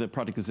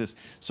product exists.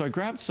 So I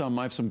grabbed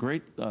I have some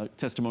great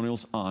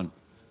testimonials on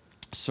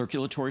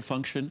circulatory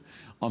function,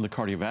 on the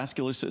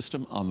cardiovascular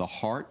system, on the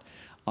heart,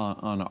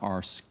 on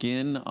our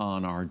skin,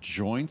 on our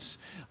joints.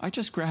 I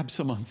just grabbed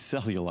some on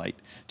cellulite,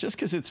 just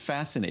because it's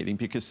fascinating,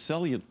 because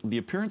the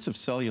appearance of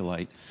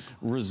cellulite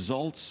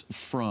results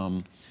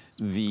from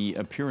the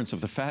appearance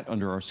of the fat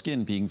under our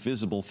skin being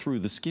visible through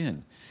the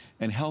skin.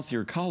 And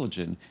healthier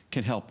collagen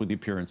can help with the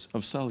appearance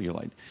of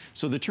cellulite.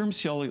 So the term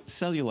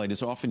cellulite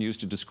is often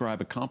used to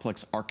describe a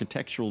complex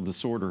architectural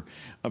disorder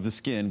of the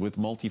skin with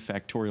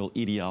multifactorial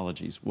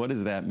etiologies. What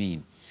does that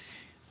mean?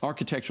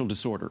 Architectural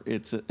disorder.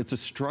 It's a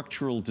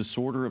structural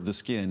disorder of the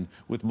skin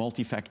with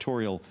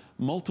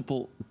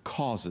multiple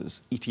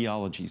causes,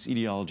 etiologies.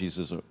 Etiologies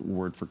is a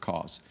word for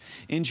cause.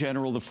 In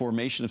general, the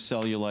formation of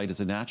cellulite is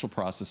a natural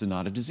process and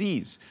not a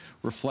disease,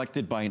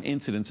 reflected by an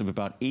incidence of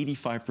about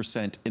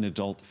 85% in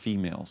adult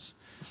females.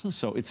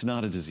 So it's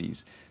not a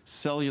disease.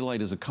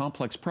 Cellulite is a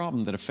complex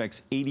problem that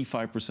affects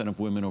 85%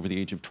 of women over the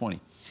age of 20.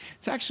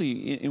 It's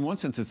actually, in one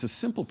sense, it's a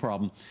simple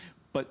problem,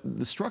 but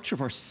the structure of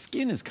our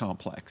skin is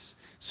complex.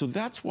 So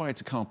that's why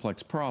it's a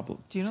complex problem.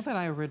 Do you know that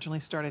I originally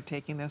started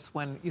taking this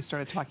when you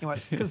started talking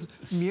about, because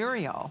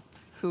Muriel,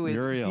 who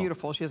is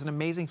beautiful, she has an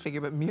amazing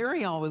figure, but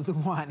Muriel was the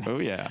one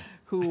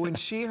who, when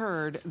she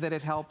heard that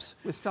it helps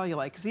with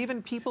cellulite, because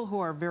even people who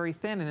are very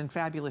thin and in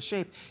fabulous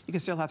shape, you can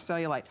still have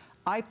cellulite.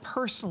 I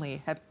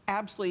personally have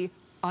absolutely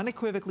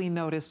unequivocally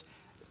noticed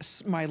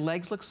my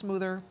legs look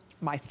smoother,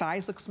 my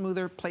thighs look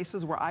smoother,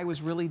 places where I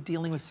was really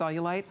dealing with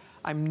cellulite,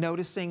 I'm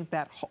noticing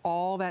that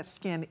all that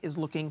skin is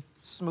looking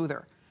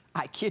smoother.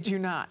 I kid you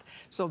not.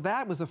 So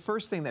that was the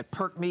first thing that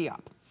perked me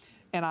up.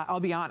 And I'll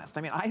be honest,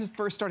 I mean, I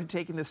first started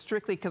taking this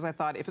strictly because I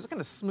thought if it's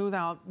gonna smooth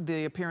out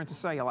the appearance of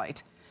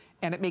cellulite,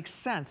 and it makes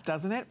sense,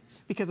 doesn't it?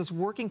 Because it's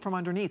working from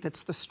underneath,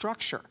 it's the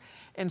structure.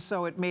 And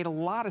so it made a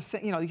lot of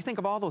sense. You know, you think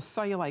of all those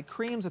cellulite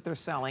creams that they're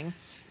selling,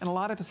 and a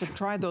lot of us have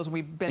tried those and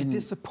we've been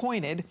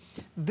disappointed.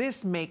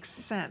 This makes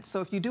sense. So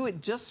if you do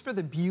it just for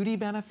the beauty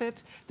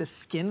benefits, the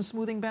skin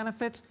smoothing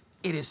benefits,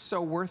 it is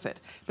so worth it.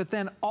 But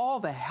then all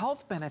the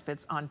health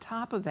benefits on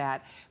top of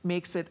that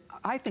makes it,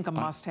 I think, a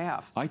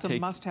must-have. It's a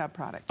must-have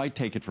product. I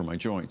take it for my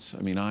joints.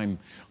 I mean, I'm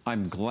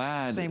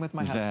glad Same with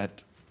my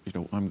husband.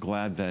 I'm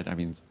glad that, I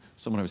mean,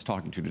 someone I was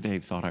talking to today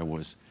thought I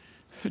was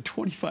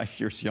 25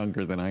 years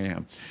younger than I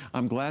am.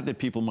 I'm glad that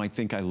people might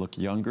think I look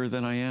younger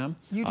than I am.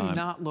 You do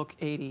not look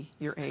 80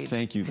 your age.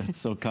 Thank you. That's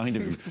so kind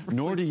of you.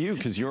 Nor do you,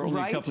 because you're only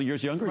a couple of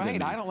years younger than me.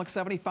 Right. I don't look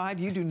 75.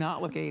 You do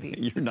not look 80.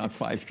 You're not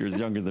 5 years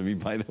younger than me,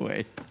 by the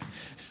way.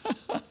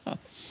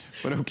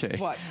 But okay,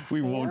 what,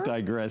 we won't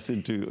digress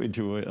into like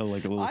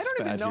a little spat here. I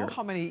don't even know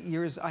how many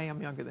years I am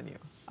younger than you.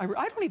 I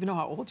don't even know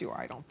how old you are,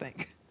 I don't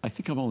think. I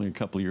think I'm only a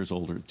couple of years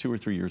older, 2 or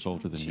 3 years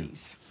older than you.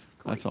 Jeez.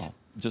 That's all.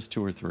 Just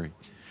 2 or 3.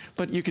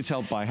 But you could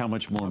tell by how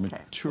much more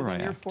mature I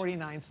am. You're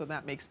 49, so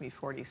that makes me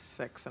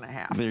 46 and a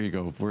half. There you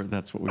go.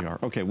 That's what we are.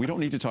 Okay, we don't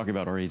need to talk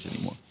about our age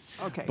anymore.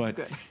 Okay,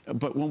 good.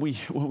 But when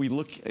we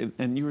look,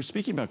 and you were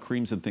speaking about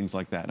creams and things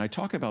like that, and I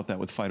talk about that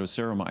with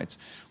phytoceramides,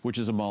 which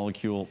is a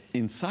molecule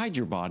inside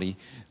your body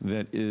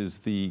that is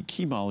the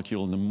key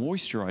molecule in the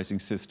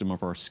moisturizing system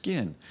of our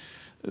skin.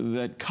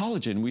 That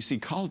collagen, we see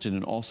collagen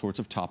in all sorts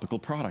of topical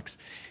products.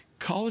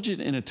 Collagen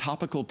in a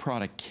topical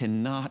product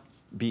cannot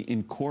be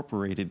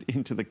incorporated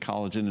into the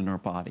collagen in our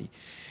body.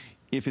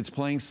 If it's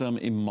playing some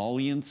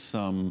emollient,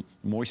 some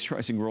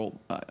moisturizing role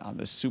on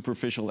the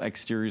superficial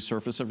exterior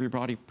surface of your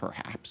body,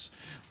 perhaps,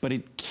 but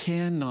it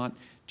cannot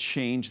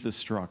change the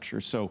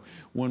structure. So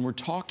when we're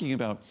talking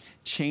about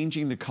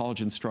changing the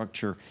collagen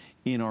structure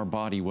in our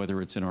body, whether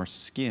it's in our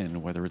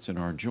skin, whether it's in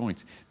our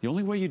joints, the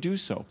only way you do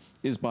so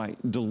is by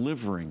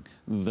delivering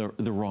the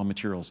raw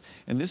materials.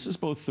 And this is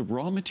both the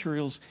raw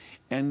materials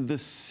and the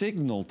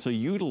signal to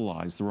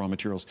utilize the raw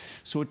materials.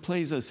 So it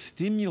plays a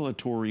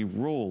stimulatory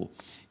role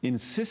in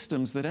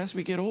systems that, as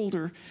we get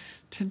older,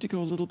 tend to go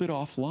a little bit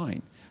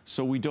offline.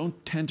 So we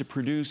don't tend to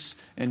produce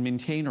and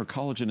maintain our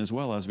collagen as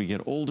well as we get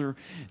older.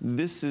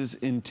 This is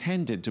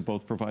intended to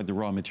both provide the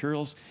raw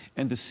materials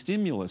and the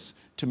stimulus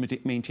to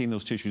maintain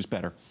those tissues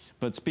better.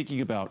 But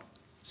speaking about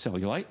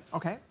cellulite,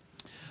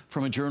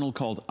 from a journal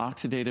called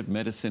Oxidative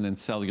Medicine and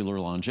Cellular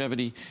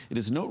Longevity, it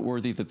is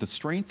noteworthy that the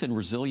strength and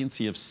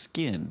resiliency of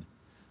skin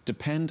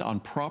depend on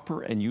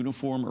proper and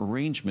uniform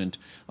arrangement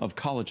of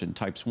collagen,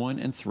 types 1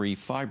 and 3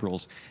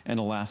 fibrils, and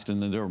elastin in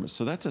the dermis.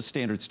 So that's a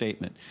standard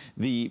statement.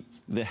 The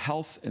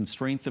health and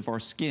strength of our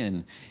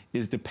skin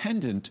is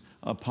dependent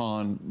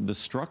upon the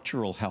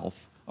structural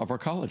health of our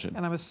collagen.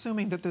 And I'm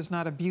assuming that there's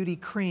not a beauty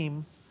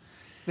cream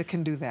that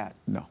can do that.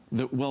 No.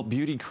 Well,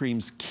 beauty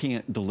creams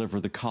can't deliver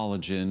the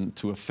collagen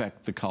to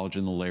affect the collagen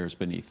in the layers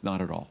beneath.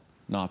 Not at all.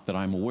 Not that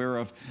I'm aware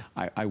of.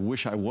 I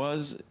wish I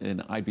was,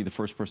 and I'd be the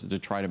first person to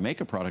try to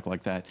make a product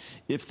like that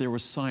if there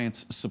was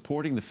science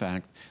supporting the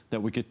fact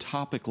that we could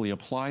topically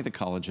apply the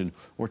collagen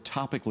or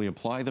topically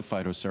apply the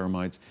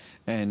phytoceramides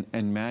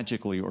and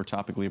magically or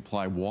topically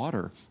apply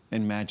water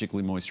and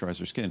magically moisturize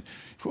our skin.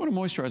 If we want to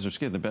moisturize our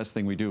skin, the best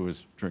thing we do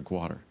is drink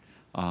water.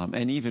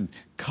 And even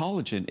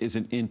collagen is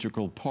an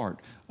integral part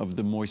of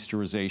the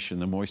moisturization,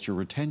 the moisture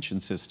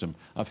retention system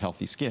of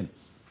healthy skin.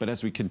 But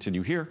as we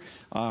continue here,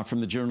 from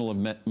the Journal of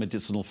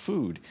Medicinal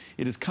Food,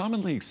 it is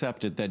commonly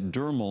accepted that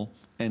dermal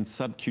and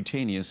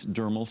subcutaneous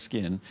dermal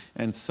skin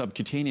and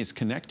subcutaneous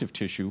connective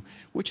tissue,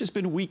 which has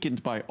been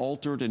weakened by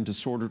altered and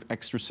disordered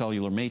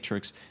extracellular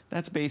matrix,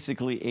 that's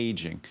basically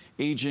aging.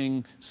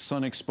 Aging,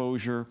 sun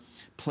exposure,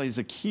 plays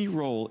a key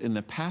role in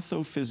the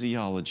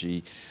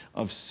pathophysiology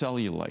of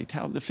cellulite,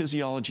 how the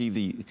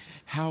physiology,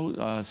 how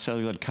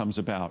cellulite comes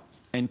about,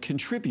 and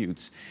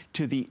contributes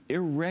to the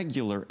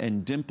irregular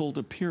and dimpled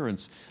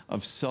appearance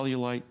of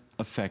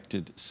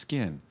cellulite-affected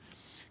skin.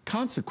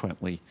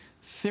 Consequently,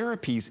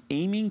 therapies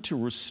aiming to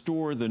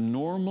restore the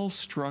normal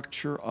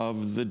structure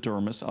of the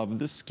dermis, of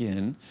the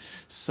skin,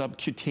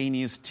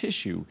 subcutaneous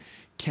tissue,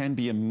 can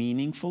be a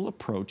meaningful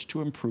approach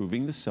to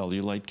improving the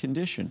cellulite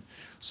condition.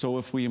 So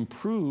if we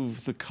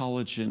improve the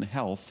collagen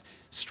health,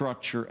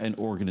 structure, and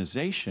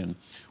organization,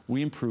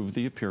 we improve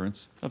the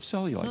appearance of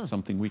cellulite,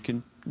 something we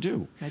can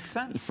do. Makes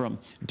sense. From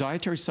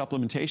dietary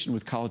supplementation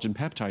with collagen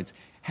peptides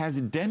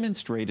has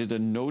demonstrated a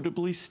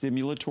notably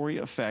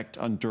stimulatory effect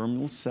on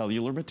dermal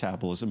cellular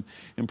metabolism,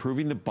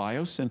 improving the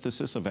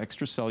biosynthesis of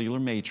extracellular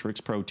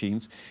matrix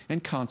proteins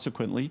and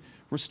consequently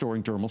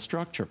restoring dermal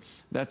structure.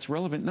 That's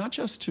relevant not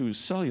just to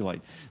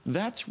cellulite,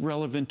 that's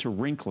relevant to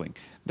wrinkling.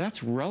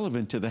 That's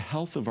relevant to the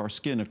health of our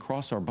skin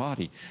across our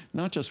body,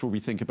 not just where we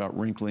think about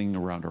wrinkling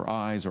around our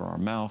eyes or our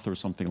mouth or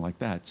something like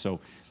that. So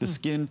the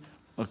skin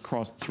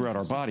throughout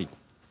our body.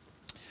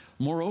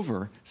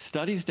 Moreover,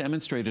 studies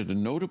demonstrated a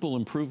notable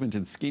improvement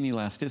in skin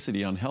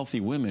elasticity on healthy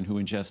women who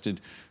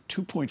ingested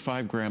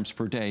 2.5 grams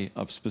per day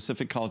of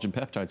specific collagen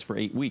peptides for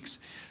 8 weeks.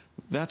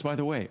 That's, by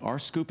the way, our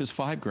scoop is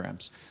 5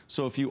 grams.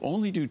 So if you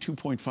only do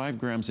 2.5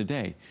 grams a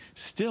day,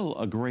 still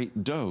a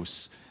great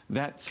dose.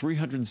 That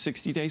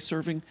 360-day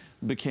serving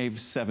became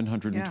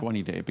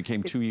 720 day. It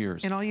became 2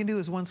 years. And all you do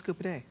is 1 scoop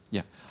a day.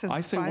 Yeah.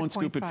 I say 1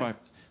 scoop at 5.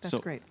 That's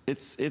great.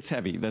 It's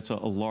heavy. That's a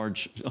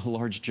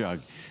large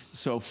jug.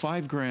 So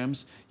 5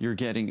 grams, you're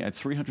getting at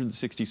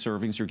 360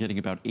 servings, you're getting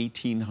about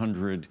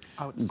 1,800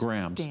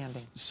 grams.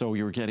 Outstanding. So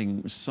you're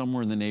getting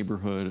somewhere in the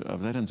neighborhood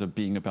of, that ends up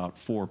being about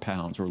 4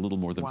 pounds or a little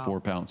more than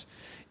 4 pounds.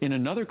 In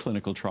another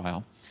clinical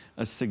trial,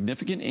 a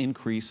significant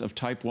increase of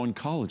type 1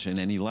 collagen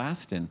and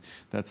elastin,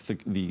 that's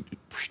the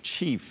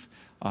chief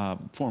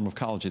form of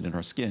collagen in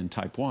our skin,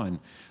 type 1,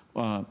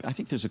 I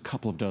think there's a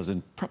couple of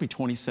dozen, probably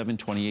 27,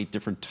 28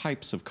 different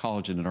types of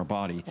collagen in our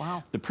body.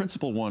 Wow. The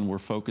principal one we're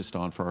focused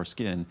on for our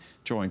skin,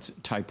 joints,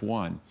 type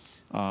 1,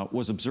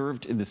 was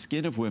observed in the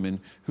skin of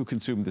women who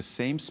consumed the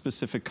same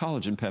specific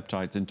collagen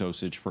peptides in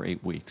dosage for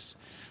 8 weeks.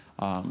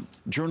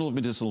 Journal of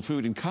Medicinal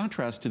Food. In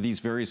contrast to these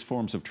various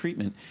forms of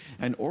treatment,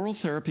 an oral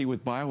therapy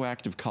with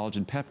bioactive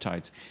collagen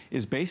peptides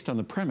is based on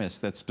the premise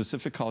that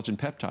specific collagen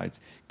peptides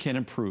can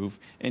improve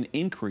and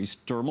increase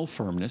dermal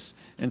firmness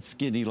and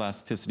skin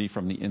elasticity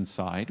from the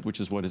inside, which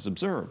is what is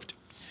observed.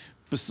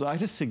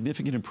 Beside a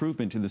significant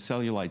improvement in the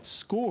cellulite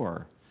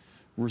score,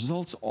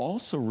 results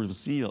also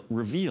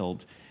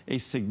revealed a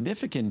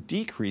significant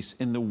decrease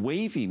in the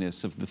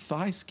waviness of the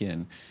thigh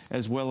skin,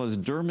 as well as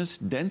dermis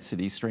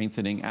density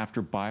strengthening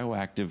after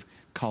bioactive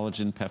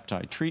collagen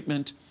peptide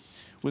treatment.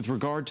 With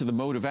regard to the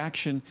mode of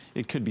action,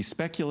 it could be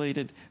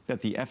speculated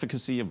that the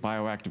efficacy of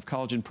bioactive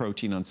collagen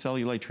protein on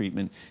cellulite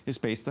treatment is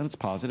based on its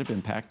positive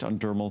impact on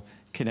dermal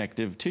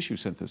connective tissue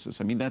synthesis.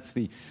 I mean, that's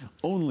the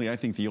only, I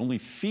think, the only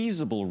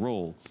feasible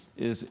role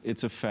is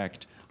its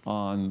effect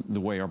on the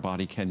way our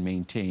body can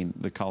maintain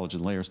the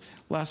collagen layers.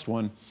 Last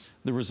one,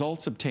 the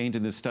results obtained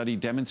in this study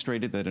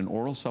demonstrated that an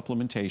oral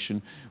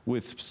supplementation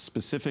with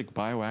specific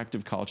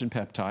bioactive collagen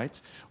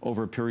peptides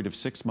over a period of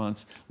 6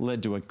 months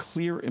led to a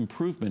clear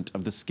improvement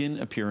of the skin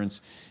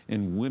appearance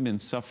in women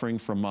suffering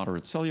from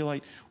moderate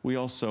cellulite. We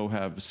also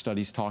have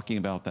studies talking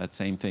about that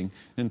same thing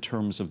in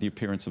terms of the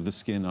appearance of the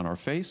skin on our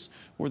face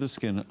or the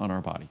skin on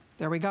our body.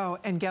 There we go.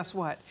 And guess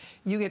what?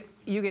 You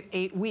get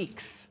 8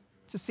 weeks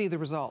to see the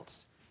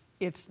results.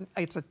 It's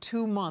a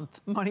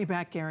 2-month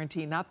money-back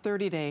guarantee, not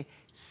 30-day,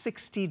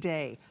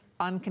 60-day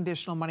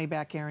unconditional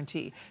money-back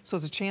guarantee. So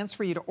it's a chance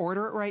for you to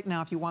order it right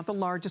now. If you want the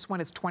largest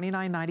one, it's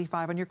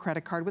 $29.95 on your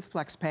credit card with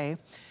FlexPay.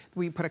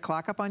 We put a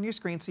clock up on your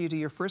screen so you do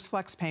your first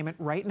Flex payment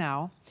right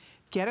now.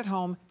 Get it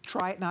home,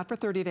 try it not for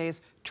 30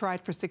 days, try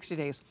it for 60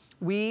 days.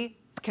 We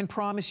can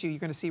promise you're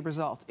going to see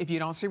results. If you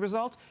don't see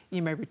results,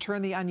 you may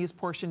return the unused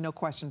portion, no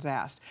questions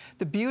asked.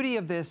 The beauty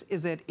of this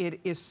is that it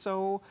is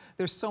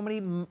there's so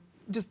many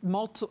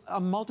a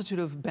multitude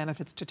of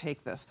benefits to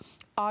take this.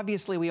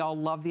 Obviously, we all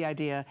love the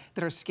idea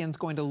that our skin's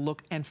going to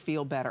look and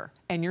feel better.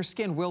 And your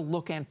skin will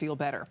look and feel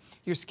better.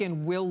 Your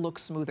skin will look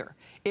smoother.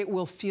 It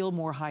will feel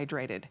more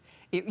hydrated.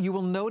 You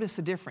will notice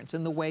a difference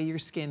in the way your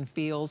skin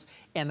feels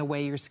and the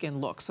way your skin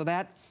looks. So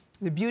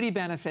the beauty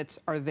benefits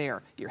are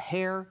there. Your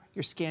hair,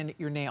 your skin,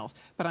 your nails.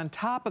 But on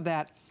top of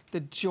that, the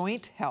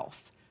joint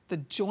health, the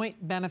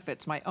joint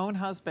benefits. My own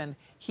husband,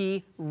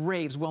 he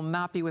raves, will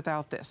not be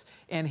without this.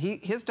 And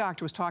his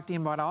doctor was talking to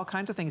him about all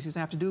kinds of things he's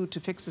gonna have to do to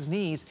fix his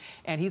knees.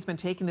 And he's been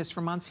taking this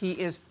for months. He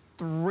is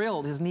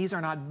thrilled. His knees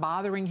are not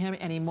bothering him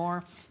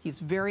anymore. He's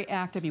very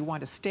active. He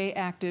wanted to stay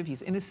active.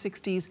 He's in his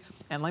 60s.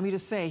 And let me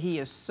just say, he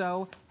is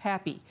so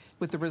happy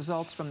with the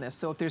results from this.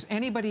 So if there's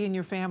anybody in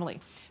your family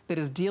that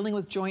is dealing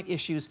with joint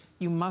issues,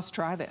 you must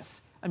try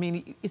this. I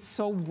mean, it's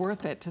so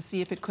worth it to see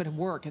if it could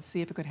work and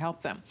see if it could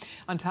help them.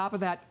 On top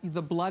of that,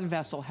 the blood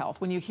vessel health.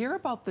 When you hear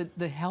about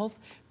the health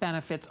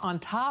benefits on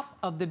top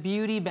of the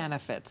beauty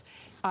benefits,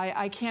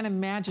 I can't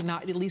imagine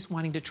not at least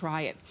wanting to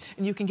try it.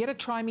 And you can get a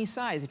try me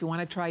size. If you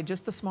want to try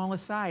just the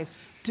smallest size,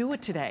 do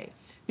it today.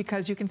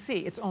 Because you can see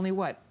it's only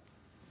what?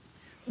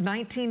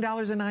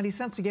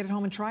 $19.90 to get it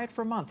home and try it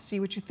for a month. See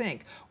what you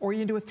think. Or you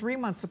can do a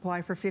 3-month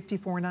supply for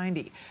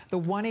 $54.90. The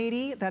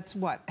 $180, that's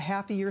what,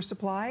 half a year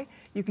supply?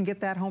 You can get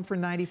that home for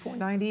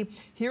 $94.90.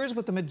 Here's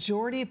what the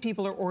majority of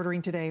people are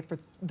ordering today for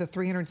the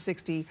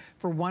 360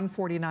 for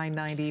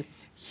 $149.90.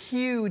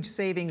 Huge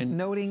savings,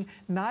 noting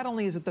not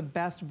only is it the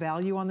best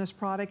value on this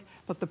product,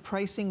 but the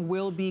pricing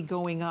will be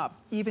going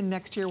up. Even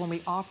next year when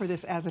we offer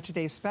this as a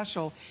today's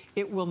special,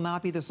 it will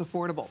not be this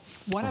affordable.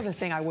 One other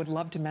thing I would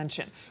love to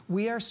mention,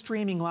 we are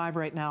streaming live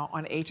right now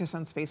on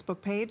HSN's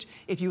Facebook page.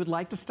 If you would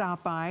like to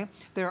stop by,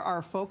 there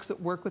are folks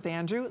that work with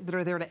Andrew that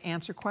are there to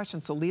answer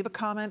questions. So leave a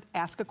comment,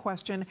 ask a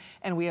question,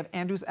 and we have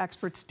Andrew's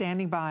experts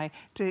standing by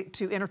to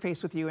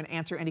interface with you and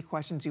answer any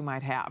questions you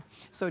might have.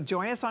 So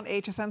join us on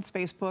HSN's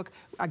Facebook.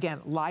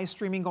 Again, live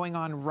streaming going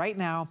on right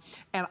now,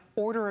 and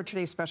order our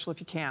today's special if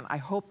you can. I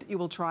hope that you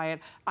will try it.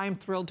 I'm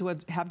thrilled to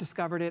have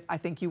discovered it. I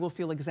think you will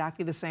feel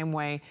exactly the same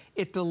way.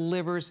 It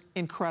delivers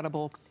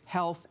incredible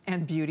health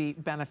and beauty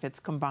benefits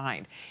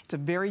combined. It's a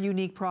very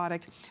unique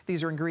product.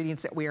 These are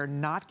ingredients that we are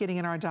not getting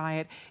in our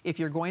diet. If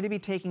you're going to be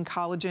taking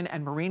collagen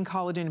and marine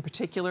collagen in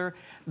particular,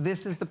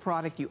 this is the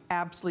product you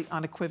absolutely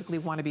unequivocally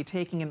want to be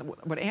taking. And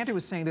what Andrew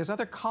was saying, there's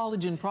other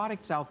collagen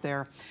products out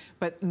there,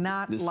 but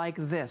not like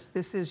this.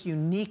 This is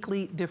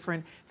uniquely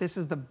different. This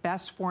is the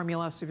best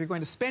formula. So if you're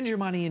going to spend your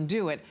money and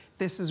do it,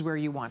 this is where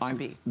you want to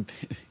be.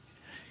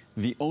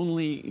 The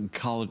only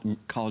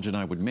collagen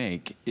I would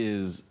make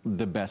is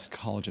the best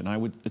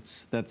collagen.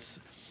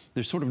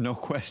 There's sort of no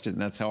question.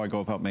 That's how I go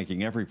about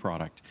making every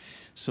product.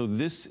 So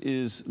this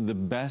is the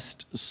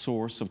best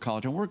source of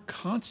collagen. We're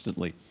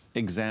constantly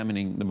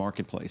examining the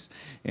marketplace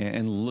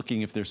and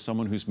looking if there's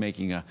someone who's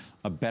making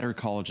a better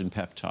collagen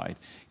peptide.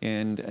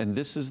 And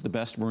this is the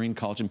best marine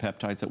collagen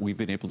peptides that we've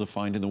been able to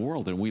find in the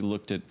world. And we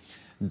looked at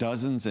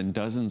dozens and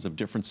dozens of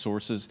different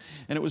sources.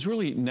 And it was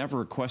really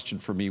never a question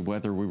for me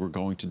whether we were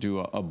going to do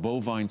a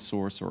bovine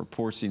source or a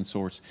porcine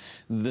source.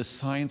 The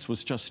science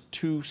was just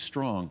too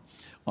strong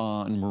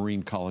on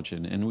marine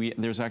collagen. And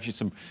there's actually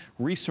some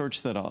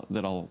research that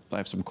I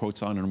have some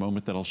quotes on in a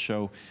moment that I'll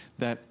show,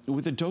 that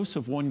with a dose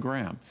of 1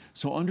 gram,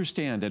 so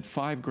understand at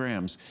 5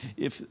 grams,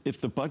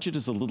 if the budget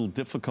is a little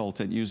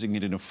difficult at using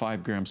it in a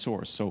 5-gram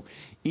source, so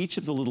each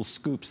of the little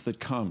scoops that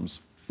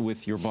comes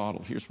with your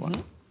bottle, here's one.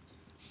 Mm-hmm.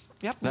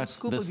 Yep, that's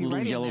this little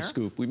right yellow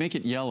scoop. We make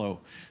it yellow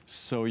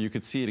so you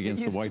could see it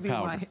against the white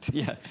powder. White.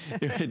 Yeah,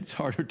 it's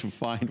harder to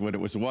find when it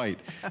was white.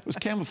 It was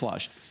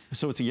camouflaged.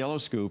 So it's a yellow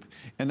scoop,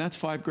 and that's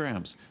 5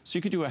 grams. So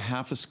you could do a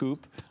half a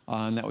scoop,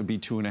 and that would be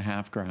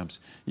 2.5 grams.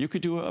 You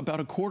could do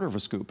about a quarter of a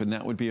scoop, and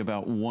that would be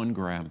about 1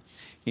 gram.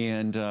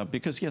 And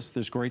because, yes,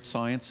 there's great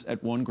science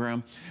at 1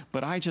 gram,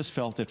 but I just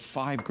felt at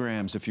 5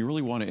 grams, if you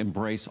really want to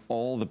embrace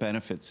all the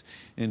benefits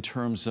in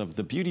terms of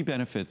the beauty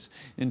benefits,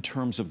 in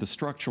terms of the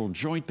structural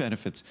joint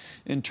benefits,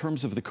 in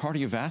terms of the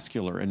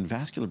cardiovascular and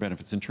vascular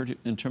benefits, in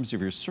terms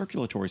of your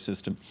circulatory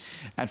system,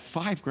 at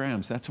 5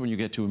 grams, that's when you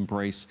get to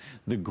embrace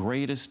the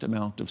greatest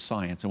amount of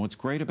science. And what's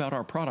great about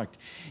our product,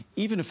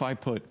 even if I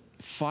put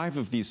 5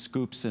 of these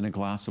scoops in a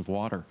glass of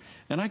water,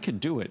 and I could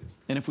do it,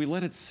 and if we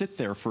let it sit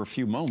there for a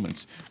few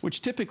moments,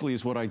 which typically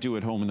is what I do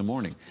at home in the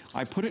morning,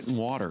 I put it in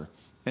water,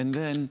 and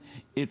then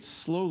it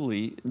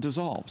slowly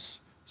dissolves.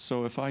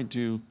 So if I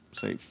do,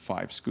 say,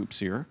 5 scoops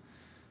here,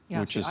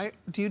 yeah, which is...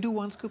 do you do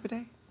 1 scoop a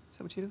day? Is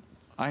that what you do?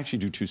 I actually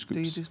do 2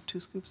 scoops. Do you do 2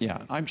 scoops?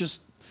 Yeah, I'm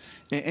just,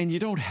 and you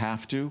don't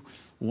have to.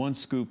 1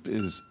 scoop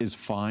is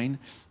fine.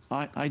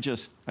 I do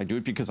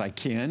it because I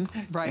can,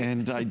 right.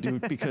 And I do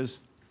it because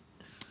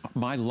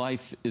my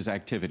life is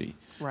activity.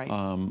 Right.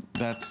 I'm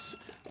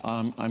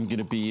going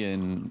to be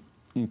in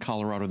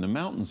Colorado in the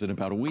mountains in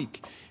about a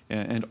week,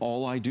 and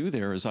all I do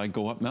there is I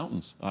go up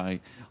mountains. I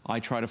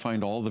try to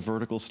find all the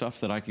vertical stuff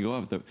that I can go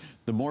up.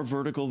 The more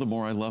vertical, the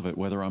more I love it.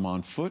 Whether I'm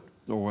on foot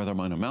or whether I'm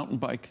on a mountain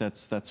bike,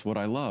 that's what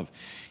I love.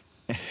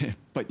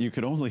 But you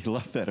can only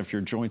love that if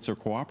your joints are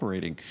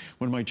cooperating.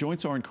 When my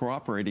joints aren't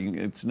cooperating,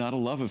 it's not a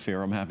love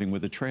affair I'm having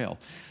with a trail.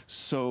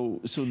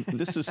 So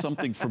this is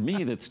something for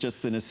me that's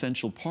just an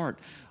essential part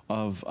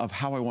of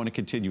how I want to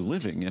continue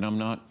living. And I'm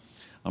not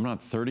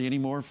 30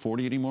 anymore,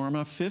 40 anymore, I'm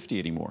not 50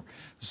 anymore.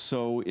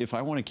 So if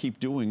I want to keep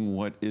doing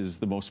what is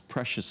the most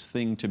precious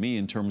thing to me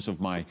in terms of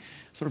my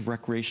sort of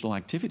recreational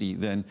activity,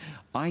 then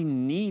I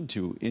need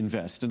to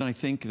invest. And I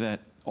think that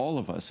all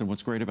of us, and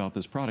what's great about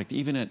this product,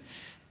 even at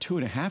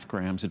 2.5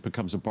 grams, it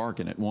becomes a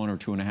bargain. At 1 or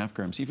 2.5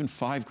 grams, even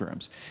 5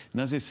 grams.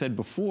 And as I said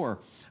before,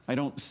 I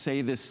don't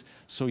say this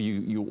so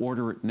you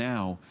order it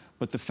now,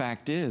 but the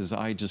fact is,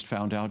 I just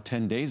found out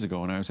 10 days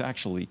ago, and I was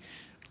actually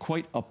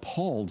quite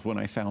appalled when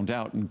I found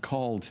out and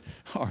called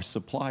our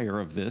supplier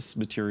of this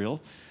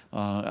material,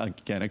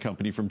 again, a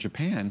company from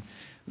Japan,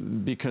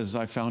 because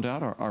I found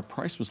out our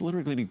price was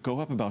literally going to go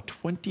up about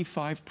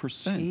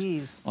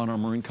 25% on our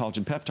marine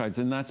collagen peptides.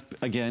 And that's,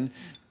 again,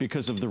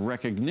 because of the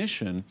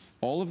recognition.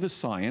 All of the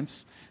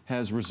science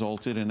has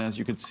resulted, and as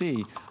you can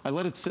see, I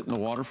let it sit in the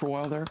water for a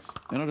while there,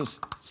 and I'll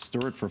just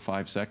stir it for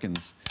 5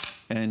 seconds.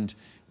 And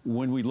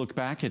when we look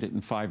back at it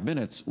in 5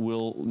 minutes,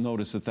 we'll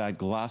notice that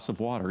glass of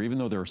water, even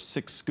though there are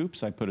 6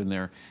 scoops I put in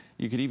there,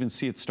 you could even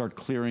see it start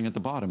clearing at the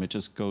bottom. It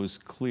just goes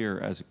clear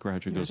as it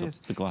gradually goes up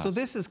the glass. So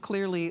this is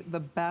clearly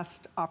the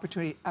best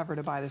opportunity ever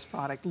to buy this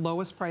product.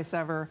 Lowest price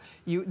ever.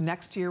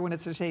 Next year, when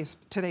it's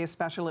today's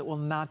special, it will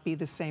not be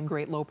the same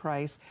great low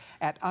price.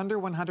 At under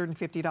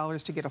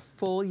 $150 to get a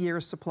full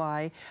year's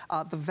supply.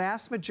 The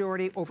vast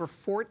majority, over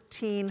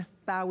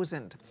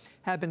 14,000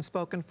 have been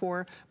spoken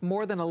for.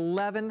 More than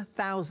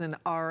 11,000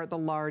 are the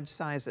large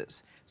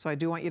sizes. So I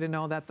do want you to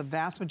know that the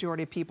vast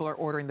majority of people are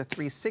ordering the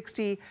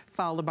 360,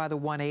 followed by the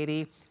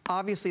 180.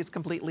 Obviously, it's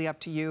completely up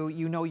to you.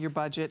 You know your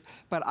budget,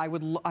 but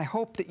I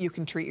hope that you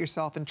can treat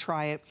yourself and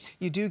try it.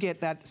 You do get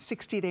that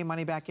 60-day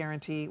money-back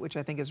guarantee, which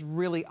I think is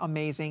really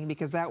amazing,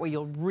 because that way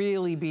you'll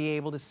really be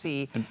able to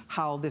see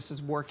how this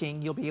is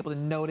working. You'll be able to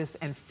notice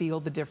and feel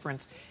the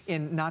difference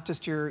in not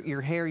just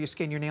your hair, your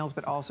skin, your nails,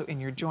 but also in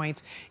your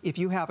joints. If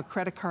you have a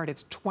credit card,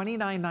 it's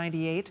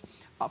 $29.98.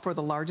 For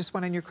the largest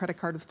one on your credit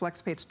card with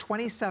FlexPay, it's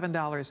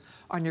 $27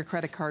 on your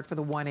credit card for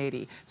the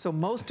 180. So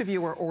most of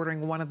you are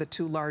ordering one of the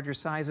 2 larger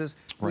sizes,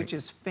 which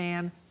is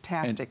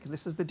fantastic.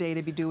 This is the day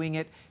to be doing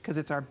it, because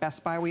it's our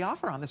best buy we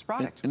offer on this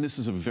product. And this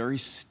is a very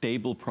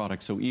stable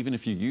product. So even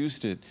if you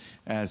used it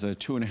as a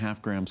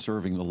 2.5 gram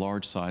serving, the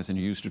large size, and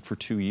you used it for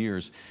 2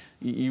 years,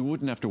 you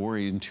wouldn't have to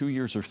worry in 2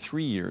 years or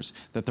 3 years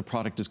that the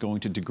product is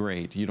going to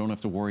degrade. You don't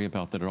have to worry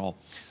about that at all.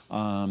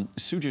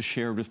 Sue just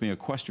shared with me a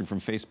question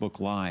from Facebook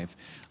Live.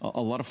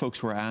 A lot of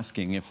folks were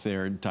asking if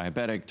they're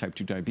diabetic, type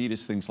 2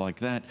 diabetes, things like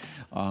that.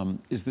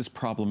 Is this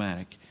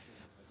problematic?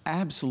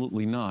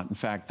 Absolutely not. In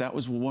fact, that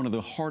was one of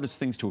the hardest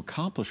things to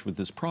accomplish with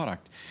this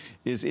product,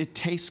 is it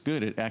tastes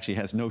good. It actually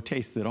has no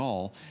taste at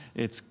all.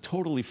 It's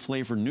totally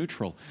flavor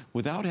neutral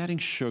without adding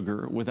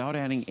sugar, without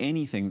adding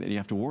anything that you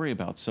have to worry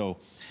about. So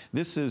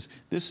this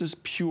is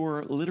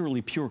pure,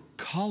 literally pure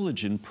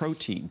collagen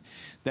protein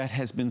that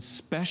has been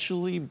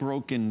specially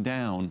broken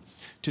down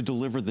to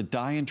deliver the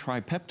di and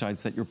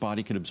tripeptides that your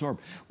body can absorb.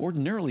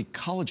 Ordinarily,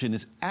 collagen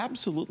is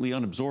absolutely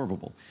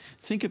unabsorbable.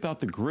 Think about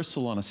the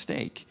gristle on a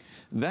steak.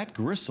 That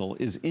gristle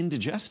is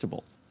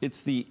indigestible.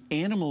 It's the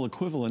animal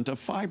equivalent of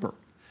fiber.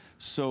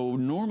 So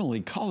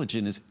normally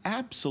collagen is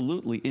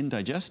absolutely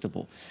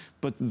indigestible,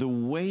 but the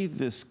way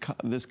this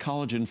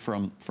collagen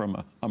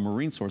from a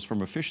marine source,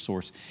 from a fish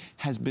source,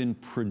 has been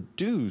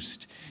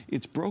produced,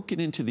 it's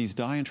broken into these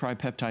di and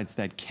tripeptides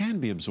that can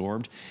be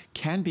absorbed,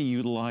 can be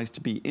utilized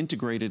to be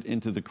integrated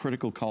into the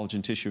critical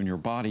collagen tissue in your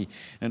body,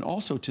 and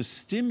also to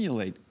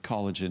stimulate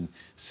collagen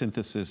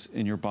synthesis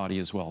in your body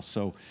as well.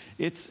 So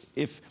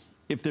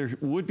if there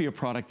would be a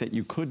product that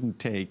you couldn't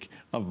take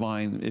of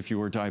mine if you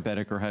were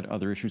diabetic or had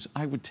other issues,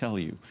 I would tell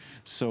you.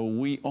 So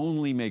we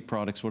only make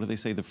products, what do they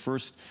say? The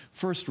first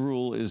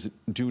rule is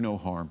do no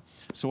harm.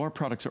 So our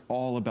products are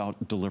all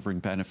about delivering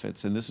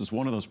benefits. And this is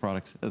one of those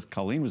products, as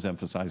Colleen was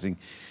emphasizing,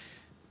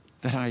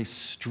 that I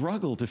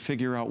struggle to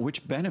figure out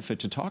which benefit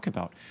to talk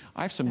about.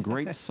 I have some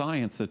great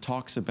science that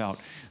talks about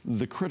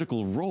the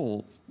critical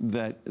role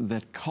that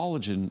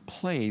collagen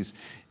plays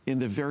in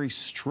the very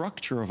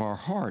structure of our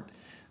heart,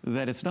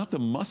 that it's not the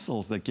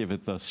muscles that give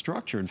it the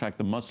structure. In fact,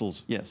 the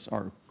muscles, yes,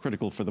 are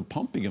critical for the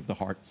pumping of the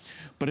heart,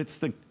 but it's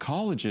the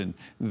collagen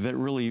that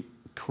really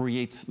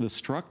creates the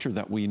structure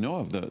that we know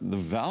of, the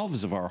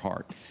valves of our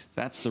heart.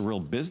 That's the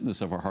real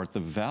business of our heart, the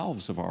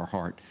valves of our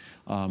heart.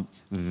 The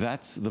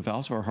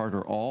valves of our heart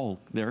are all,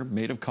 they're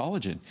made of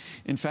collagen.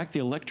 In fact, the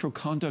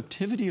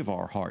electroconductivity of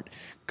our heart,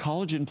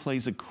 collagen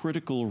plays a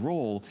critical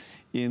role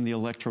in the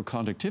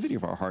electroconductivity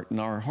of our heart, and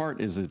our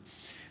heart is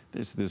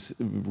there's this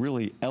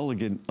really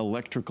elegant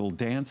electrical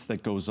dance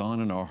that goes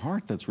on in our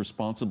heart that's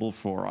responsible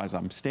for, as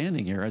I'm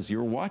standing here, as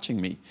you're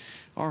watching me,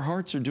 our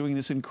hearts are doing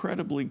this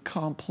incredibly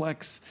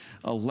complex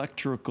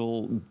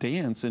electrical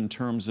dance in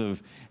terms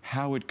of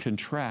how it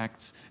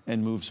contracts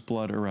and moves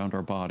blood around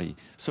our body.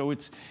 So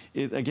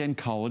again,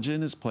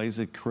 collagen plays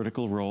a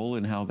critical role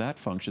in how that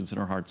functions in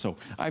our heart. So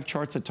I have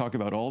charts that talk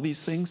about all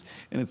these things,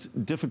 and it's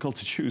difficult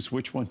to choose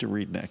which one to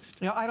read next.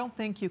 You know, I don't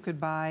think you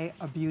could buy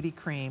a beauty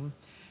cream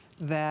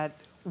that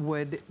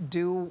would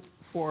do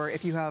for,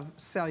 if you have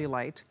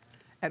cellulite,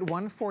 at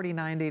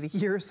 $149.80 a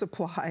year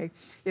supply.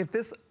 If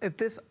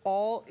this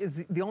all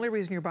is, the only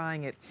reason you're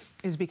buying it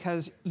is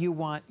because you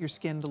want your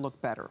skin to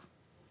look better.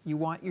 You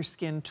want your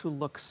skin to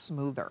look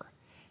smoother.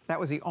 If that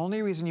was the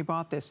only reason you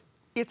bought this,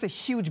 it's a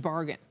huge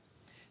bargain,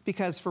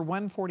 because for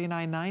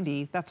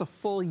 $149.90, that's a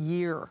full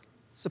year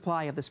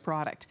supply of this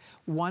product.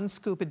 One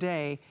scoop a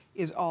day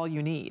is all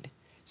you need.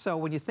 So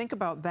when you think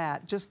about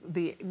that, just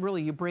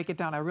really you break it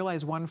down. I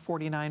realize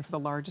 $149 for the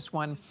largest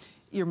one,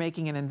 you're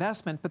making an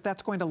investment, but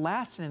that's going to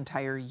last an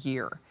entire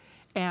year.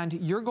 And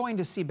you're going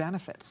to see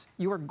benefits.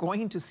 You are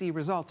going to see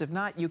results. If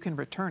not, you can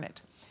return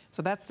it.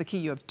 So that's the key.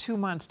 You have 2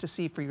 months to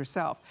see for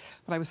yourself.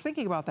 But I was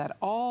thinking about that,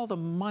 all the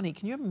money.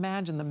 Can you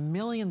imagine the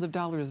millions of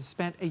dollars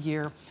spent a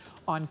year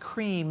on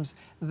creams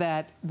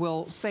that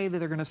will say that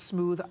they're going to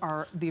smooth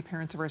the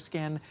appearance of our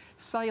skin?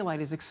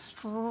 Cellulite is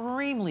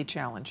extremely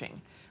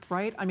challenging,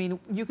 right? I mean,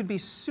 you could be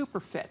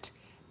super fit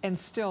and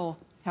still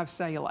have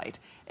cellulite.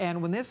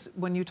 And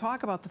when you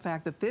talk about the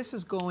fact that this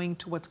is going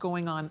to what's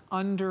going on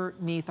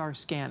underneath our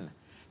skin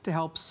to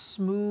help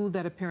smooth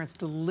that appearance,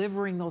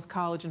 delivering those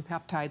collagen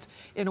peptides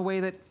in a way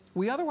that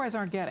we otherwise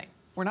aren't getting.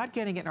 We're not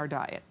getting it in our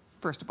diet,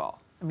 first of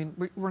all. I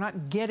mean, we're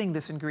not getting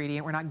this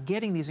ingredient, we're not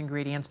getting these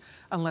ingredients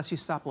unless you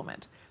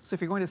supplement. So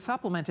if you're going to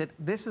supplement it,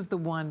 this is the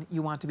one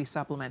you want to be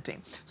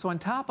supplementing. So on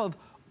top of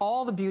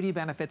all the beauty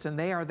benefits, and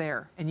they are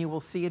there, and you will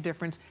see a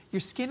difference, your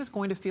skin is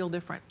going to feel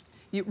different.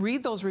 You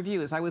read those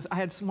reviews. I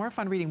had some more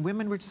fun reading.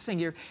 Women were just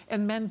saying,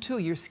 and men too,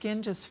 your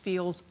skin just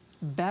feels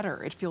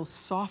better. It feels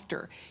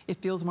softer. It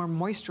feels more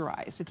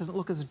moisturized. It doesn't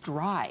look as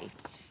dry.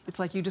 It's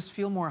like you just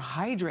feel more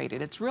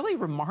hydrated. It's really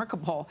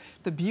remarkable.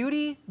 The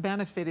beauty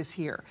benefit is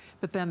here,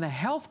 but then the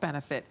health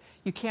benefit,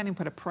 you can't even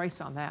put a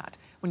price on that.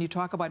 When you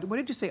talk about, what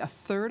did you say, a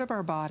third of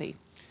our body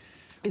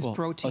is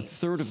protein. A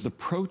third of the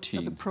protein.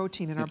 Of the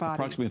protein in our body.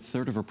 Approximately a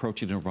third of our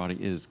protein in our body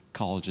is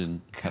collagen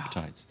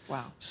peptides.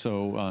 Wow.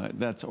 So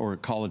or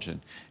collagen.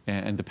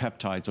 And the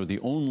peptides are the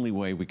only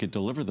way we could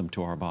deliver them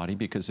to our body,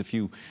 because if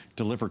you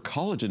deliver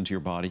collagen to your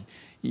body,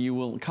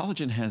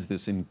 collagen has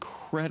this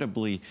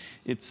incredibly,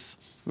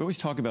 we always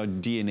talk about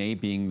DNA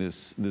being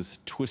this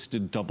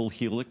twisted double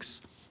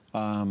helix.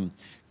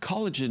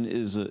 Collagen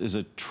is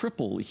a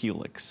triple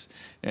helix,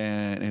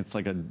 and it's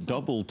like a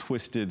double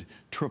twisted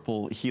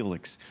triple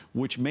helix,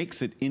 which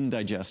makes it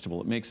indigestible.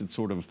 It makes it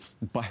sort of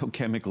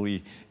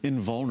biochemically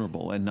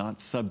invulnerable and not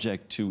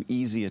subject to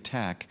easy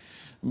attack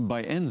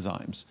by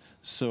enzymes.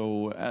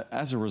 So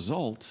as a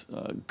result,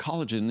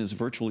 collagen is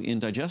virtually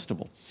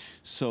indigestible.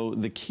 So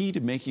the key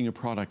to making a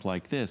product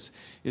like this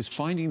is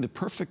finding the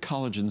perfect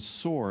collagen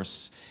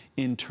source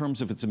in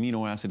terms of its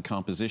amino acid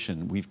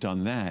composition. We've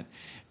done that.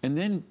 And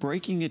then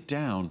breaking it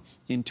down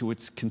into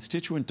its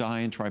constituent di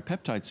and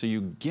tripeptides so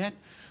you get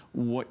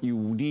what you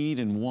need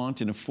and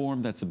want in a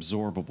form that's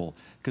absorbable,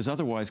 because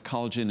otherwise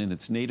collagen in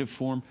its native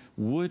form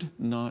would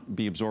not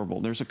be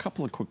absorbable. There's a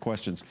couple of quick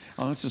questions.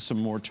 I'll answer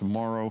some more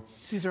tomorrow.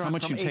 These are how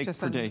much from you take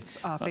HSN, per day?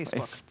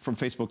 Facebook. From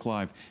Facebook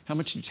Live. How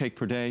much do you take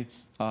per day?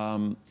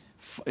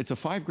 It's a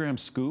 5-gram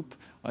scoop.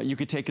 You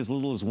could take as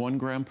little as 1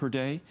 gram per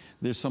day.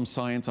 There's some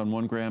science on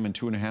 1 gram and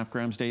 2.5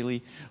 grams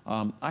daily.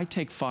 I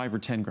take 5 or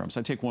 10 grams.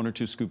 I take 1 or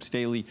 2 scoops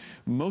daily.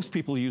 Most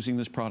people using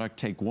this product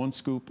take 1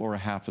 scoop or a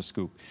half a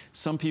scoop.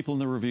 Some people in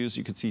the reviews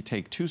you can see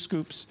take 2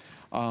 scoops.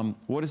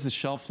 What is the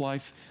shelf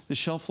life? The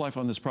shelf life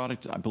on this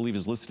product, I believe,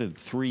 is listed at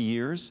 3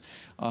 years.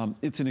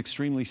 It's an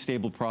extremely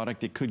stable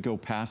product. It could go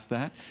past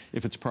that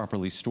if it's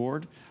properly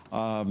stored.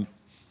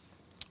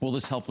 Will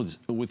this help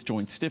with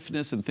joint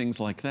stiffness and things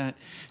like that?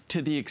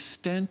 To the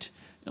extent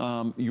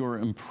your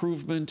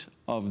improvement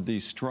of the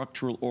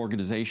structural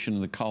organization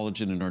of the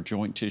collagen in our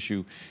joint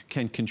tissue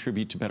can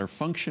contribute to better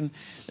function,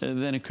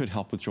 then it could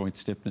help with joint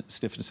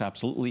stiffness,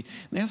 absolutely.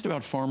 And they asked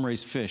about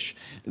farm-raised fish.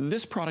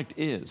 This product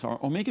is, our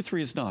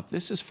omega-3 is not.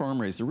 This is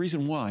farm-raised. The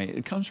reason why,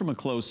 it comes from a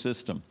closed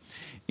system.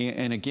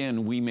 And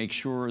again, we make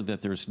sure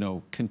that there's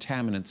no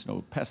contaminants,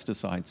 no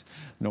pesticides,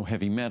 no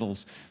heavy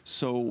metals.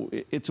 So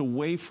it's a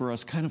way for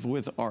us, kind of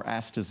with our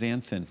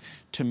astaxanthin,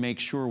 to make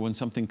sure when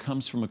something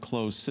comes from a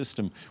closed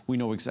system, we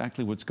know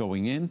exactly what's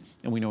going in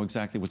and we know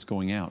exactly what's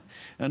going out.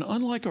 And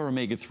unlike our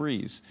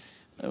omega-3s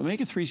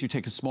you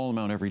take a small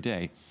amount every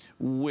day.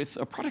 With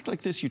a product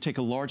like this, you take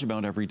a large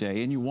amount every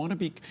day, and you want to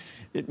be,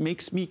 it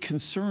makes me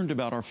concerned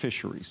about our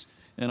fisheries.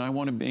 And I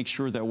want to make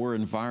sure that we're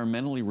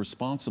environmentally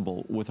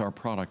responsible with our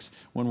products.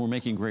 When we're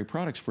making great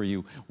products for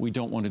you, we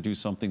don't want to do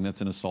something that's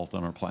an assault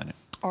on our planet.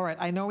 All right,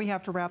 I know we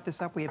have to wrap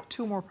this up. We have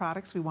 2 more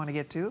products we want to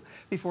get to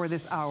before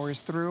this hour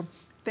is through.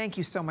 Thank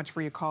you so much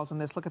for your calls on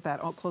this. Look at that,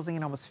 closing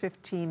in almost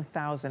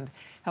 15,000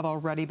 have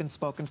already been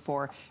spoken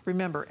for.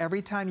 Remember,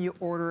 every time you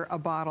order a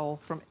bottle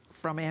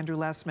from Andrew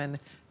Lessman,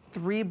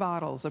 3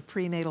 bottles of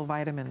prenatal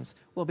vitamins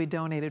will be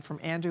donated from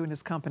Andrew and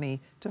his company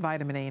to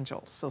Vitamin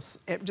Angels. So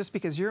just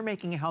because you're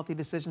making a healthy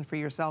decision for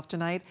yourself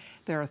tonight,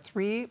 there are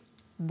 3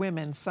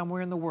 women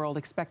somewhere in the world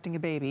expecting a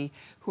baby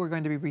who are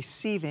going to be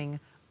receiving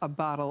a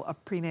bottle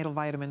of prenatal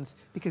vitamins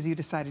because you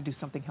decided to do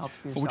something healthy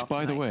for yourself. Which,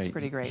 by the way, it's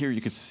pretty great. Here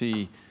you could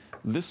see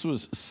this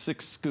was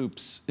 6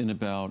 scoops in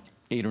about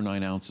 8 or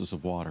 9 ounces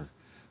of water.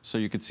 So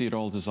you could see it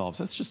all dissolves.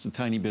 That's just a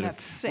tiny bit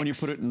that's of, 6. When you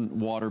put it in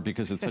water,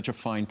 because it's such a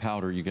fine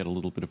powder, you get a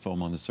little bit of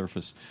foam on the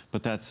surface.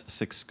 But that's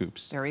 6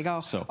 scoops. There you go.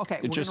 So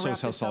okay, it just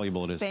shows how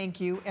soluble it is. Thank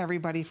you,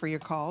 everybody, for your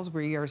calls.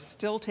 We are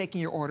still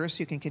taking your orders,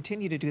 so you can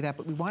continue to do that.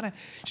 But we want to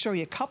show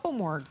you a couple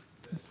more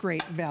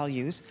great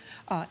values.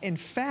 In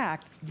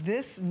fact,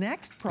 this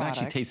next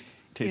product actually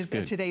tastes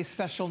good. Today's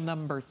special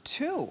number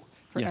 2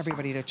 for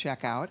everybody to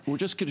check out. We're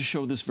just going to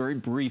show this very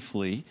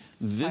briefly.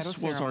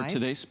 This was our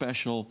today's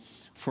special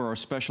for our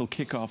special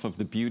kickoff of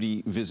the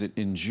beauty visit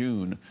in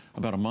June,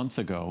 about a month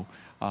ago.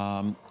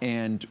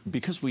 And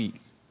because we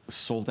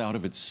sold out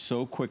of it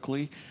so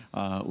quickly,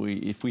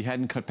 if we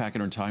hadn't cut back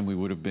in our time, we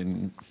would have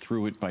been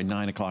through it by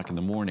 9 o'clock in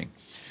the morning.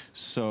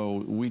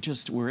 So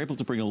we're able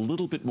to bring a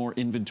little bit more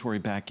inventory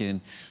back in,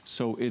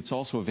 so it's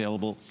also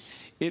available.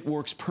 It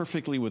works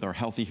perfectly with our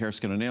Healthy Hair,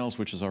 Skin, and Nails,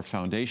 which is our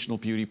foundational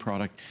beauty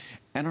product,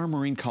 and our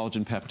marine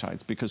collagen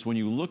peptides, because when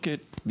you look at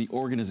the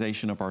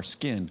organization of our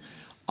skin,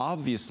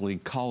 obviously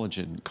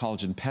collagen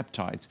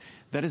peptides,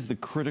 that is the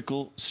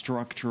critical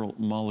structural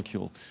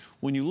molecule.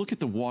 When you look at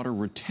the water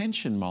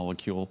retention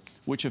molecule,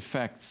 which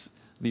affects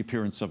the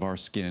appearance of our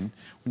skin,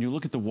 when you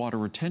look at the water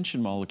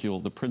retention molecule,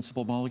 the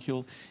principal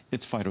molecule,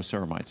 it's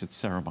phytoceramides,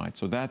 it's ceramide.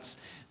 So that's,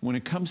 when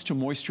it comes to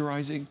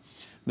moisturizing,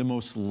 the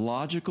most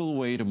logical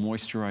way to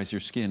moisturize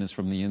your skin is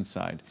from the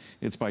inside.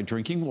 It's by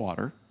drinking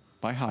water,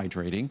 by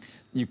hydrating.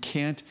 You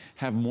can't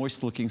have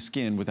moist-looking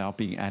skin without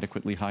being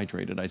adequately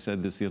hydrated. I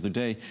said this the other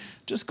day.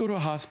 Just go to a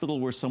hospital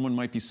where someone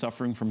might be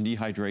suffering from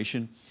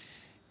dehydration,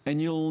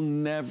 and you'll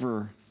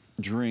never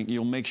drink,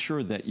 you'll make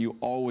sure that you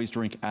always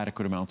drink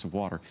adequate amounts of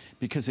water,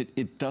 because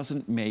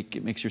it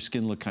makes your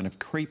skin look kind of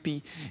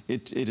crepey.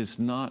 It is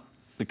not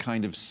the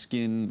kind of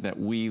skin that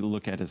we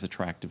look at as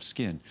attractive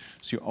skin.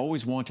 So you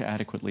always want to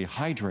adequately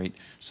hydrate,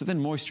 so then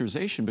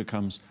moisturization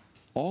becomes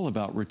all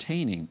about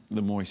retaining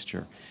the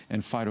moisture.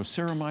 And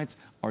phytoceramides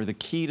are the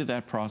key to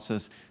that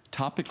process.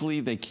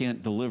 Topically, they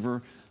can't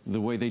deliver. The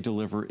way they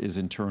deliver is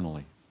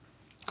internally.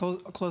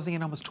 Closing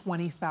in almost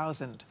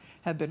 20,000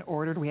 have been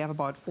ordered. We have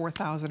about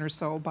 4,000 or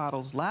so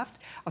bottles left.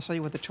 I'll show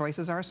you what the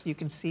choices are so you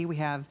can see. We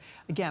have,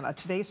 again, a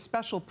today's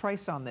special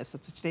price on this.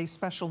 It's a today's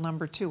special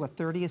number 2, a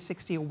 30, a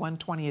 60, a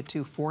 120, a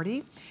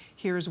 240.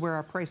 Here's where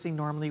our pricing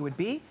normally would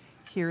be.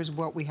 Here's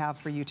what we have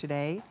for you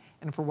today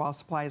and for while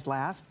supplies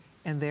last.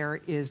 and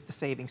there is the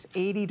savings.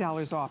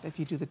 $80 off if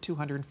you do the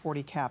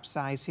 240 cap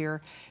size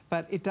here.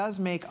 But it does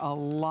make a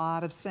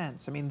lot of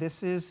sense. I mean,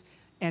 this is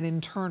an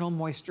internal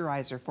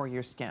moisturizer for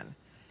your skin.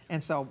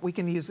 And so we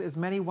can use as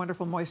many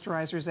wonderful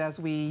moisturizers as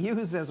we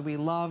use, as we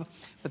love,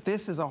 but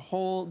this is a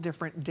whole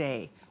different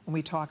day when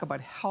we talk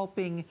about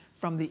helping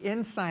from the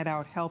inside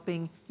out,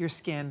 helping your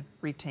skin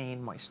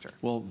retain moisture.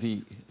 Well,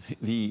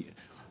 the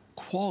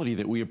quality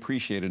that we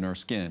appreciate in our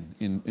skin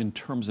in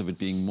terms of it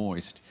being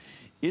moist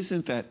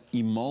isn't that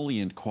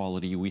emollient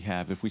quality we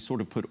have. If we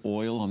sort of put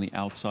oil on the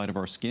outside of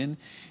our skin,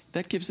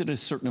 that gives it a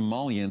certain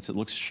emollience. It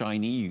looks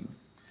shiny.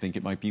 Think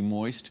it might be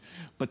moist,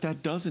 but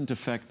that doesn't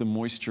affect the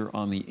moisture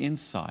on the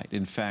inside.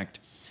 In fact,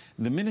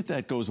 the minute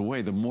that goes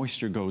away, the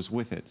moisture goes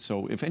with it.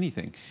 So if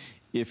anything,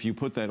 if you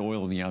put that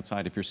oil on the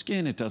outside of your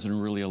skin, it doesn't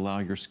really allow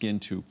your skin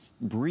to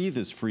breathe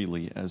as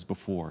freely as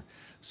before.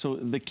 So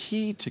the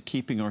key to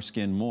keeping our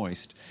skin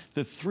moist,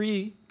 the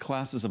 3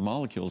 classes of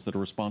molecules that are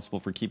responsible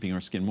for keeping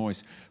our skin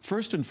moist,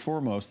 first and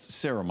foremost,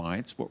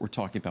 ceramides, what we're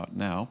talking about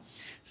now.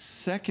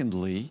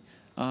 Secondly,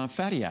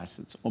 fatty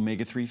acids,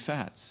 omega-3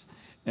 fats.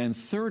 And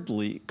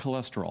thirdly,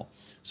 cholesterol.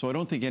 So I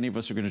don't think any of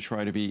us are going to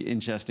try to be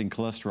ingesting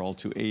cholesterol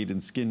to aid in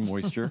skin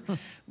moisture,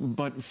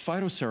 but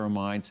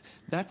phytoceramides,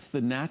 that's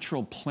the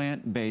natural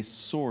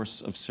plant-based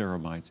source of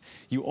ceramides.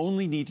 You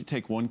only need to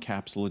take 1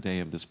 capsule a day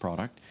of this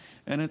product,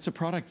 and it's a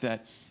product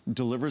that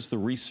delivers the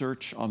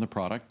research on the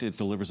product. It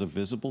delivers a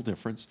visible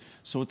difference,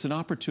 so it's an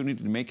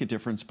opportunity to make a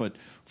difference, but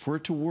for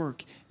it to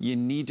work, you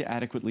need to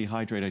adequately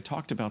hydrate. I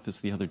talked about this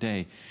the other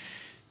day,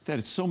 that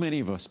it's so many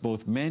of us,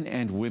 both men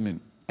and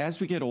women, as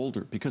we get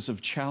older, because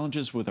of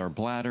challenges with our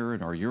bladder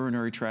and our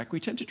urinary tract, we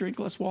tend to drink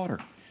less water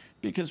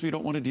because we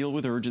don't want to deal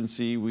with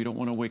urgency. We don't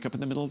want to wake up in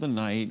the middle of the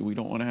night. We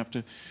don't want to have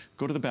to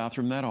go to the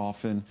bathroom that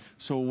often.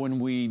 So when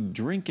we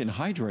drink and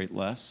hydrate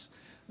less,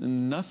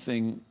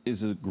 nothing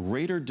is a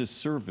greater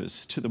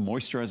disservice to the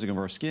moisturizing of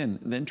our skin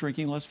than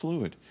drinking less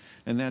fluid.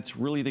 And that's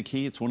really the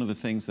key. It's one of the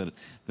things that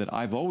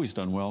I've always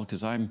done well,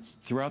 because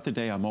throughout the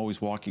day, I'm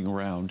always walking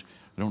around.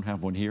 I don't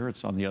have one here.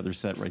 It's on the other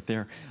set right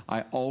there.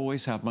 I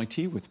always have my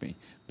tea with me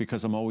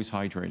because I'm always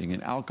hydrating.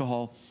 And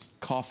alcohol,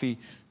 coffee,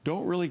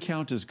 don't really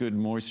count as good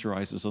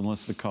moisturizers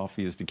unless the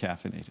coffee is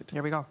decaffeinated.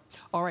 Here we go.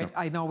 All right,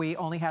 I know we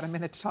only had a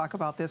minute to talk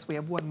about this. We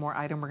have one more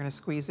item we're going to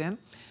squeeze in.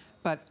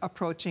 But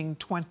approaching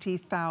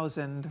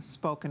 20,000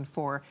 spoken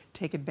for.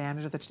 Take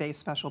advantage of the today's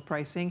special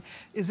pricing.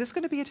 Is this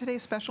going to be a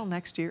today's special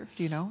next year?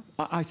 Do you know?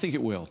 I think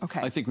it will. Okay.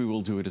 I think we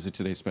will do it as a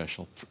today's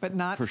special. But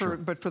not for sure.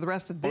 But for the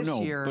rest of this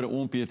year. But it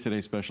won't be a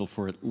today's special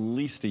for at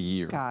least a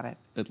year. Got it.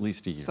 At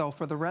least a year. So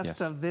for the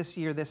rest of this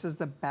year, this is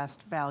the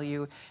best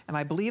value. And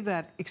I believe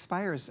that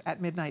expires at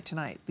midnight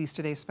tonight. These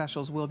today's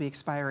specials will be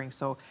expiring.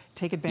 So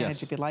take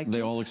advantage if you'd like to.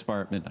 They all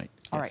expire at midnight.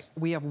 All right.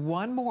 We have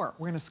one more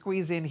we're going to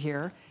squeeze in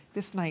here.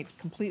 This night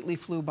completely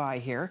flew by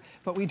here,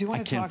 but we do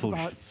want to talk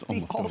about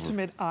the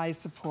ultimate eye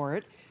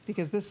support,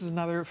 because this is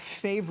another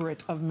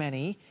favorite of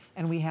many.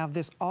 And we have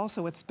this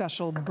also at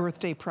special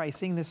birthday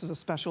pricing. This is a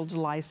special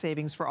July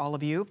savings for all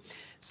of you.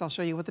 So I'll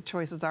show you what the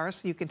choices are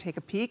so you can take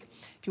a peek.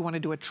 If you want to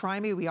do a try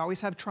me, we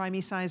always have try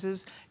me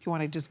sizes. If you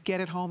want to just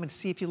get it home and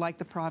see if you like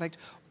the product,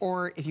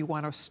 or if you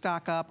want to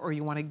stock up or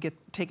you want to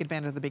take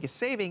advantage of the biggest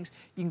savings,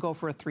 you can go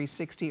for a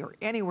 360 or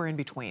anywhere in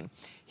between.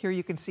 Here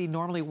you can see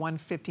normally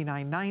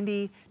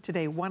 $159.90,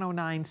 today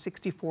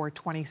 $109.64,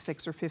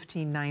 26 or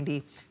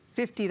 $15.90.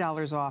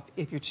 $50 off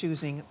if you're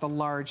choosing the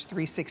large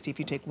 360. If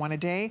you take one a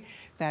day,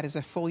 that is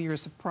a full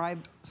year's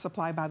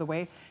supply, by the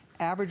way.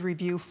 Average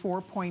review,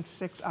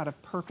 4.6 out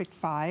of perfect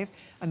 5.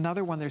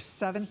 Another one, there's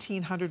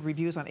 1,700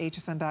 reviews on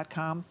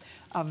hsn.com.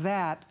 Of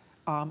that,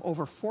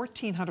 over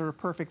 1,400 are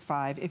perfect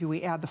 5. If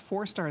we add the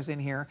 4 stars in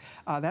here,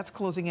 that's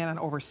closing in on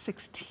over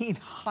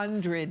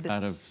 1,600.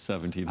 Out of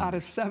 1,700. Out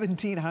of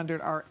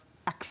 1,700 are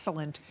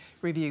excellent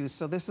reviews.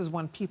 So this is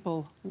one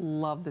people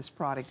love this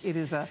product. It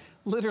is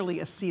literally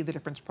a see the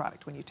difference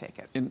product when you take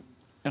it.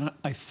 And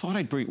I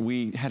thought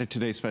we had a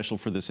Today Special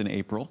for this in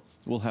April.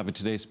 We'll have a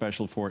Today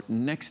Special for it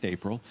next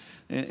April.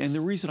 And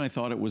the reason I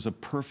thought it was a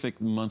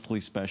perfect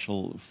monthly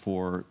special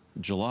for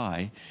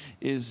July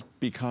is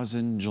because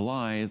in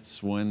July,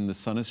 it's when the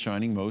sun is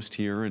shining most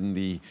here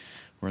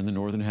we're in the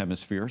Northern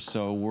Hemisphere,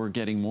 so we're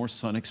getting more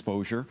sun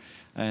exposure,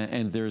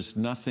 and there's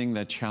nothing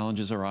that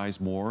challenges our eyes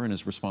more and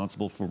is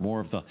responsible for more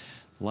of the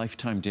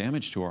lifetime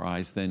damage to our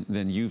eyes than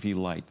UV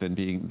light,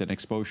 than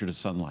exposure to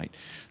sunlight.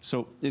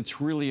 So it's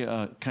really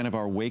a kind of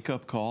our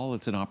wake-up call.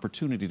 It's an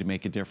opportunity to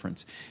make a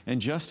difference. And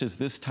just as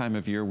this time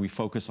of year we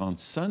focus on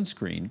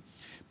sunscreen,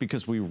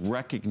 because we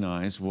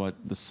recognize what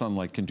the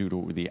sunlight can do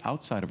to the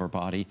outside of our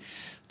body,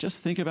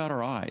 just think about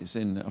our eyes.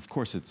 And of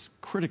course, it's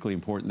critically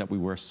important that we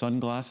wear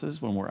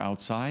sunglasses when we're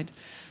outside.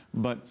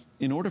 But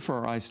in order for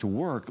our eyes to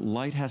work,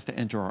 light has to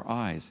enter our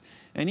eyes.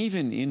 And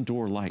even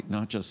indoor light,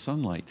 not just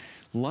sunlight,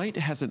 light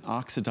has an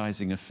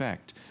oxidizing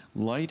effect.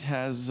 Light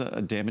has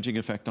a damaging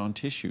effect on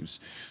tissues.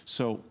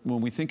 So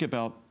when we think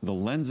about the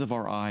lens of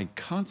our eye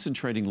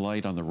concentrating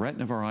light on the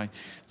retina of our eye,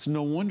 it's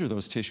no wonder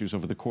those tissues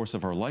over the course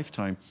of our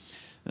lifetime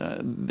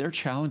they're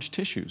challenged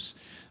tissues.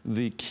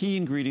 The key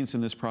ingredients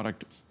in this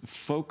product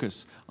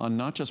focus on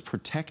not just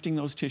protecting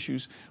those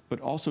tissues, but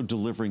also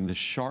delivering the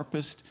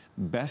sharpest,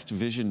 best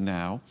vision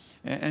now,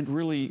 and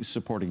really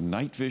supporting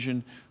night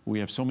vision. We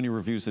have so many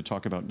reviews that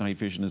talk about night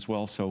vision as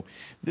well. So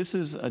this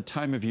is a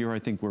time of year, I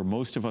think, where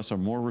most of us are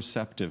more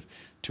receptive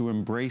to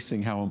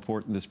embracing how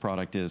important this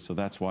product is. So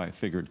that's why I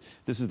figured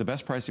this is the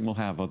best pricing we'll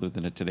have other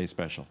than a Today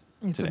Special.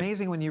 It's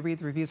amazing when you read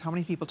the reviews how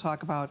many people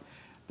talk about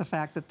the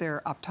fact that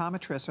their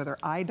optometrists or their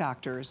eye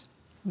doctors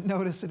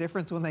notice the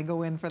difference when they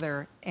go in for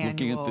their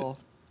annual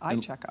eye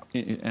checkup.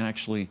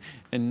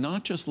 And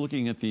not just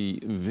looking at the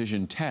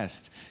vision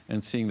test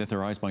and seeing that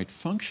their eyes might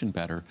function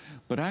better,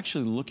 but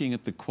actually looking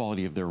at the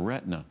quality of their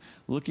retina,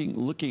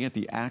 looking at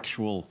the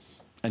actual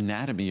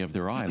anatomy of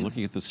their eye,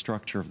 looking at the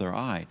structure of their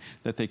eye,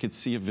 that they could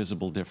see a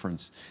visible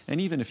difference.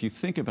 And even if you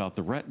think about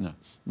the retina,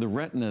 the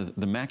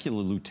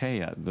macula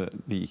lutea,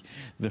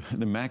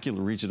 the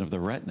macular region of the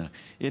retina,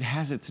 it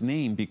has its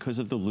name because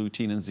of the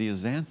lutein and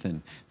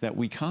zeaxanthin that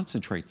we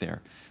concentrate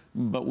there.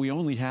 But we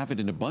only have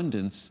it in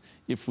abundance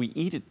if we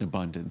eat it in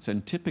abundance.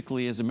 And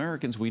typically, as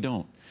Americans, we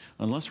don't.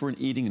 Unless we're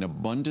eating an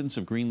abundance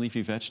of green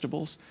leafy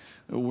vegetables,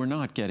 we're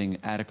not getting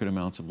adequate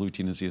amounts of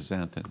lutein and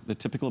zeaxanthin. The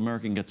typical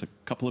American gets a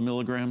couple of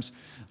milligrams.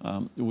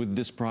 With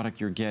this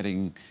product, you're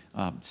getting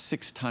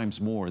 6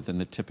 times more than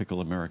the typical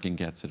American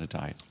gets in a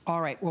diet.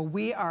 All right. Well,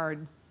 we are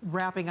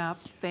wrapping up.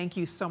 Thank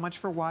you so much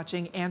for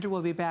watching. Andrew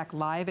will be back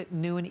live at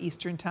noon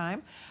Eastern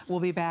Time. We'll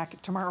be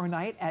back tomorrow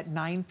night at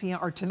 9 p.m.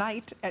 or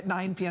tonight at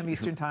 9 p.m.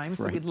 Eastern Time.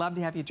 So we'd love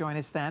to have you join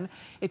us then.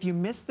 If you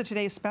missed the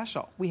Today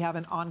Special, we have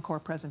an encore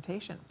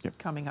presentation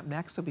coming up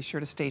next. So be sure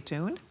to stay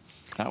tuned.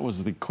 That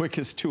was the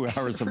quickest 2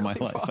 hours of my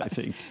life, I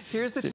think. Here's the